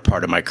latter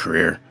part of my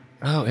career.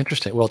 Oh,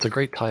 interesting. Well, it's a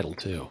great title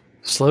too.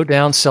 Slow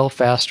down, sell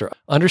faster.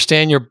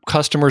 Understand your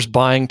customer's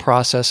buying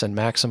process and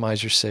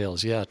maximize your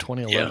sales. Yeah,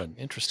 2011.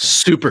 Yeah. Interesting.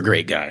 Super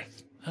great guy.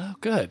 Oh,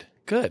 good.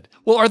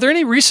 Well, are there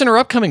any recent or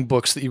upcoming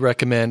books that you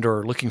recommend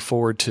or looking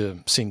forward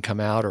to seeing come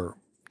out or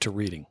to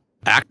reading?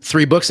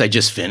 3 books I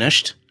just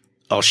finished.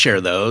 I'll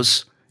share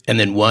those. And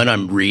then one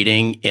I'm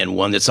reading and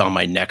one that's on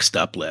my next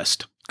up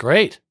list.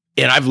 Great.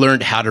 And I've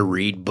learned how to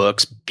read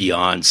books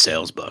beyond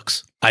sales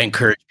books. I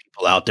encourage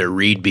people out there,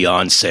 read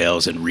beyond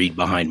sales and read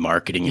behind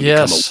marketing and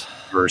Yes. become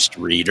a first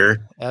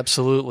reader.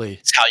 Absolutely.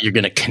 It's how you're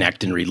going to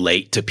connect and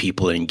relate to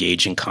people and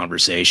engage in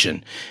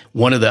conversation.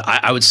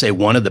 I would say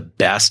one of the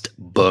best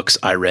books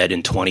I read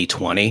in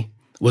 2020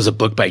 was a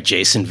book by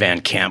Jason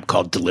Van Camp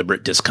called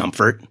Deliberate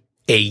Discomfort.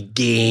 A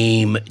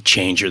game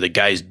changer. The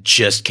guy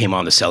just came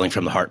on the Selling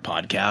from the Heart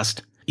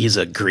podcast. He's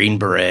a Green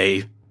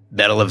Beret,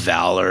 Medal of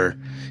Valor,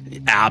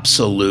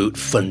 absolute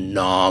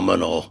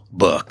phenomenal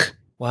book.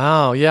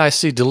 Wow. Yeah, I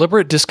see.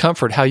 Deliberate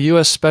Discomfort, how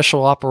U.S.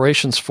 Special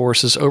Operations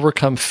Forces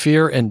overcome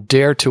fear and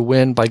dare to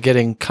win by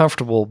getting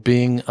comfortable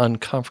being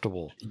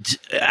uncomfortable.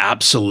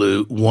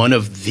 Absolute. One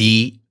of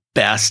the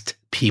best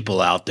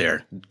people out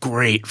there.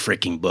 Great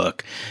freaking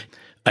book.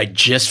 I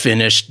just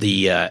finished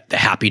the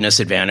Happiness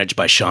Advantage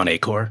by Sean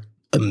Acor.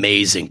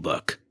 Amazing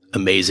book.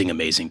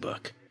 Amazing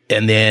book.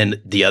 And then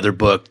the other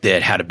book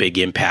that had a big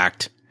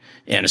impact,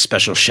 and a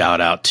special shout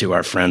out to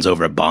our friends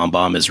over at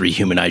BombBomb, is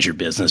Rehumanize Your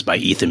Business by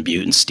Ethan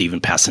Butte and Stephen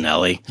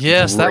Passanelli.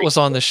 Yes, that was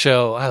on the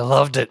show. I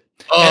loved it.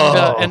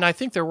 Oh. And I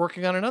think they're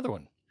working on another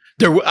one.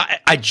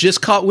 I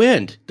just caught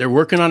wind. They're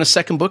working on a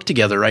second book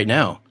together right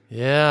now.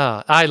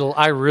 Yeah,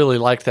 I really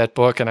liked that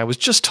book, and I was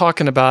just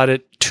talking about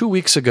it 2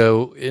 weeks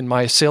ago in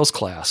my sales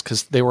class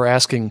because they were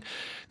asking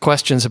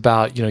questions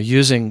about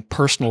using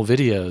personal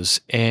videos,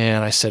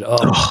 and I said,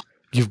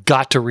 you've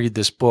got to read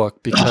this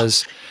book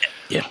because,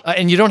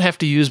 and you don't have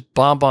to use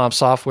BombBomb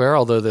software,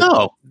 although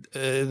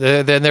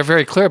they're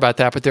very clear about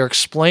that, but they're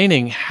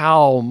explaining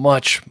how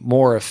much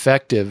more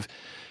effective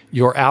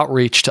your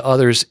outreach to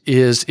others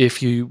is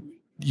if you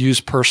use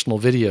personal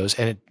videos,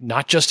 and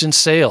not just in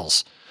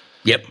sales.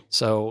 Yep.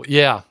 So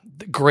yeah,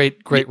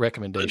 great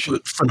recommendation.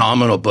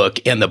 Phenomenal book.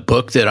 And the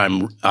book that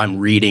I'm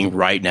reading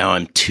right now,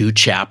 I'm 2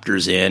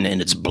 chapters in,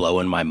 and it's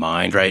blowing my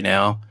mind right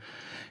now,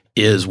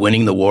 is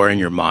Winning the War in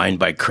Your Mind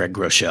by Craig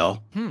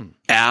Groeschel.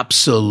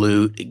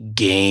 Absolute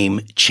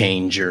game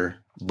changer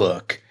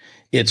book.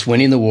 It's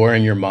Winning the War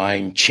in Your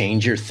Mind,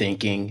 change your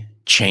thinking,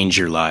 change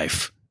your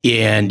life.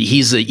 And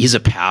he's a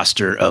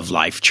pastor of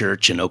Life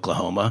Church in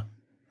Oklahoma.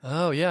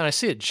 Oh yeah, and I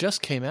see it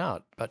just came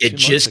out. It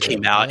just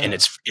came out, and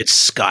it's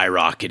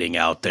skyrocketing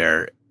out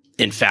there.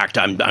 In fact,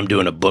 I'm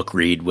doing a book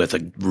read with a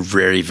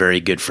very,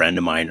 very good friend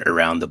of mine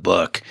around the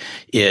book.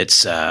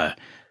 It's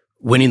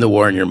Winning the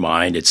War in Your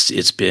Mind.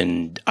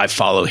 I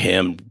follow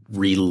him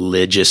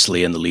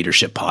religiously in the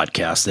leadership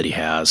podcast that he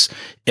has.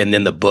 And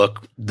then the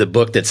book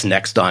that's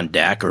next on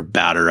deck, or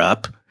Batter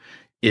Up,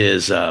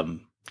 is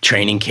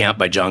Training Camp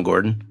by John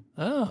Gordon.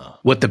 Oh.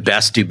 What the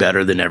best do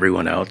better than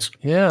everyone else.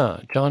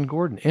 Yeah, John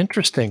Gordon.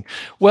 Interesting.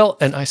 Well,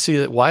 and I see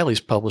that Wiley's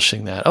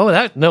publishing that.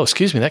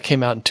 That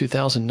came out in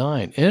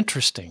 2009.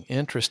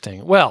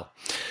 Interesting. Well,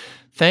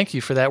 thank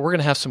you for that. We're going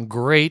to have some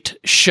great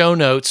show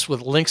notes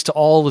with links to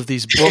all of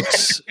these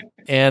books.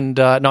 And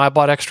no, I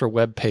bought extra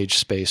web page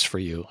space for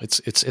you.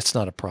 It's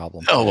not a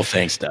problem. Oh, well,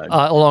 thanks, Doug.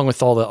 Along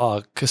with all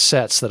the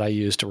cassettes that I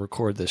use to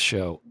record this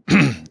show.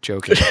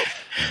 Joking.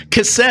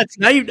 Cassettes.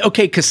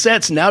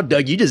 Cassettes. Now,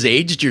 Doug, you just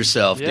aged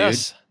yourself,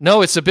 yes. dude.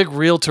 No, it's a big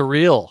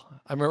reel-to-reel.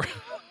 I remember.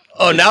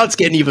 Oh, now it's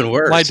getting even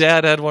worse. My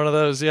dad had one of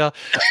those, yeah.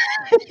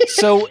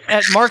 So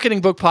at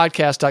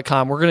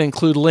marketingbookpodcast.com, we're going to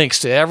include links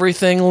to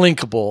everything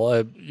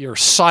linkable, your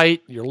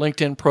site, your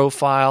LinkedIn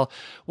profile.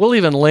 We'll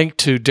even link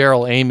to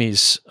Daryl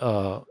Amy's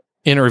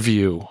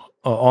interview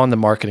on the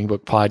Marketing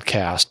Book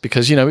Podcast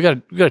because, we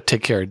got to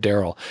take care of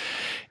Daryl.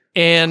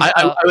 And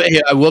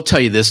I will tell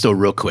you this, though,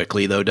 real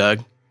quickly, though,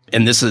 Doug,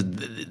 and this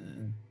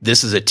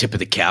is a tip of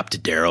the cap to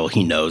Daryl.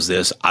 He knows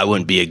this. I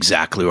wouldn't be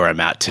exactly where I'm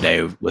at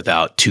today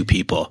without 2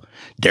 people,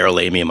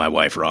 Daryl Amy and my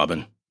wife,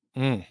 Robin.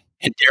 And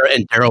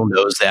Daryl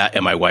knows that,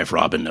 and my wife,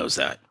 Robin, knows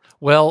that.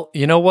 Well,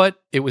 you know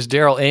what? It was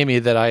Daryl Amy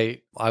that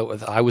I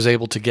was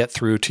able to get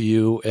through to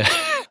you.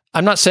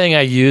 I'm not saying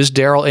I used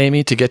Daryl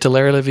Amy to get to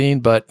Larry Levine,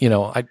 but,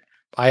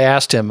 I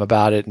asked him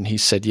about it, and he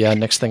said, yeah,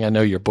 next thing I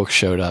know, your book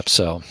showed up.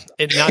 So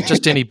not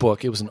just any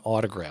book, it was an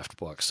autographed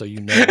book. So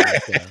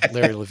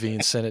Larry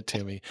Levine sent it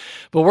to me.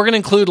 But we're going to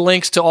include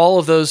links to all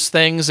of those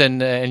things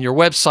and your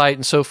website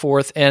and so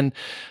forth. And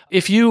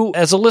if you,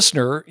 as a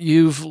listener,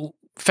 you've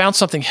found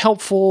something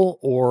helpful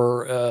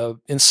or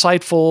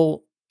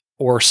insightful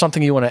or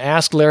something you want to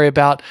ask Larry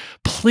about,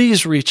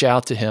 please reach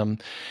out to him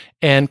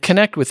and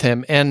connect with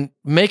him and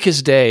make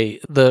his day.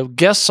 The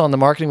guests on the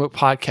Marketing Book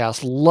Podcast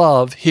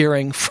love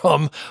hearing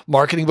from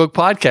Marketing Book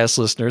Podcast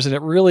listeners, and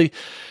it really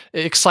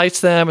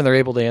excites them, and they're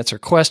able to answer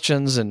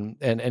questions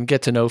and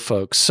get to know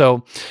folks.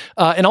 So,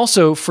 and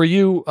also for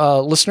you,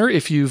 listener,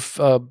 if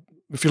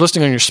you're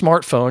listening on your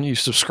smartphone, you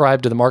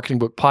subscribe to the Marketing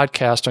Book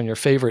Podcast on your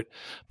favorite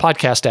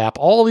podcast app.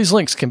 All these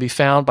links can be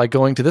found by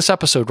going to this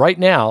episode right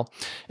now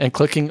and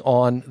clicking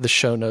on the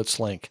show notes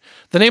link.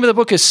 The name of the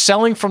book is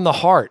Selling from the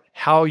Heart: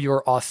 How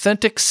Your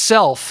Authentic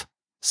Self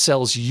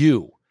Sells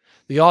You.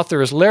 The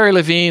author is Larry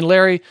Levine.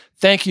 Larry,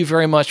 thank you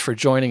very much for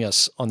joining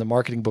us on the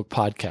Marketing Book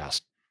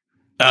Podcast.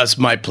 It's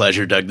my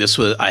pleasure, Doug.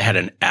 I had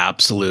an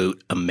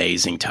absolute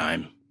amazing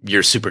time.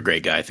 You're a super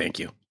great guy. Thank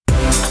you.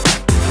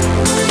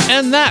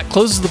 And that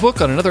closes the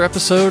book on another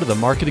episode of the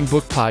Marketing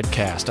Book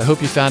Podcast. I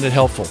hope you found it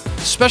helpful.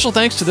 Special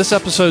thanks to this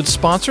episode's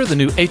sponsor, the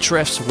new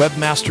Ahrefs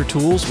Webmaster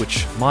Tools,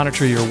 which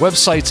monitor your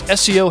website's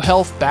SEO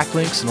health,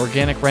 backlinks, and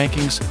organic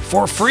rankings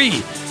for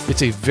free.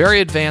 It's a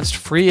very advanced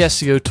free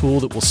SEO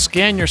tool that will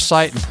scan your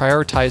site and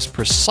prioritize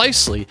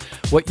precisely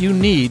what you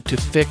need to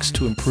fix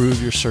to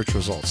improve your search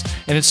results.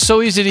 And it's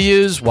so easy to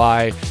use,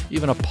 why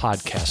even a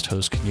podcast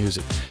host can use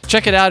it.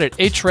 Check it out at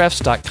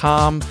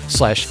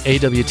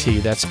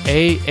ahrefs.com/AWT. That's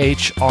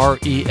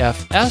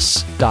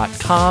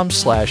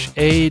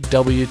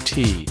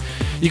ahrefs.com/AWT.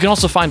 You can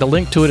also find a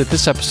link to it at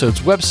this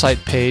episode's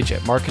website page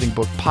at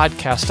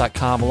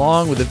marketingbookpodcast.com,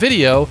 along with a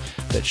video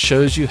that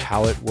shows you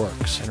how it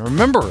works. And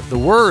remember the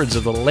words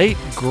of the late,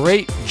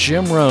 great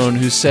Jim Rohn,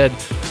 who said,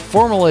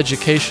 "Formal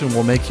education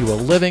will make you a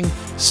living,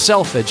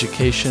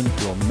 self-education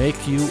will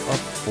make you a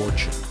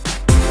fortune."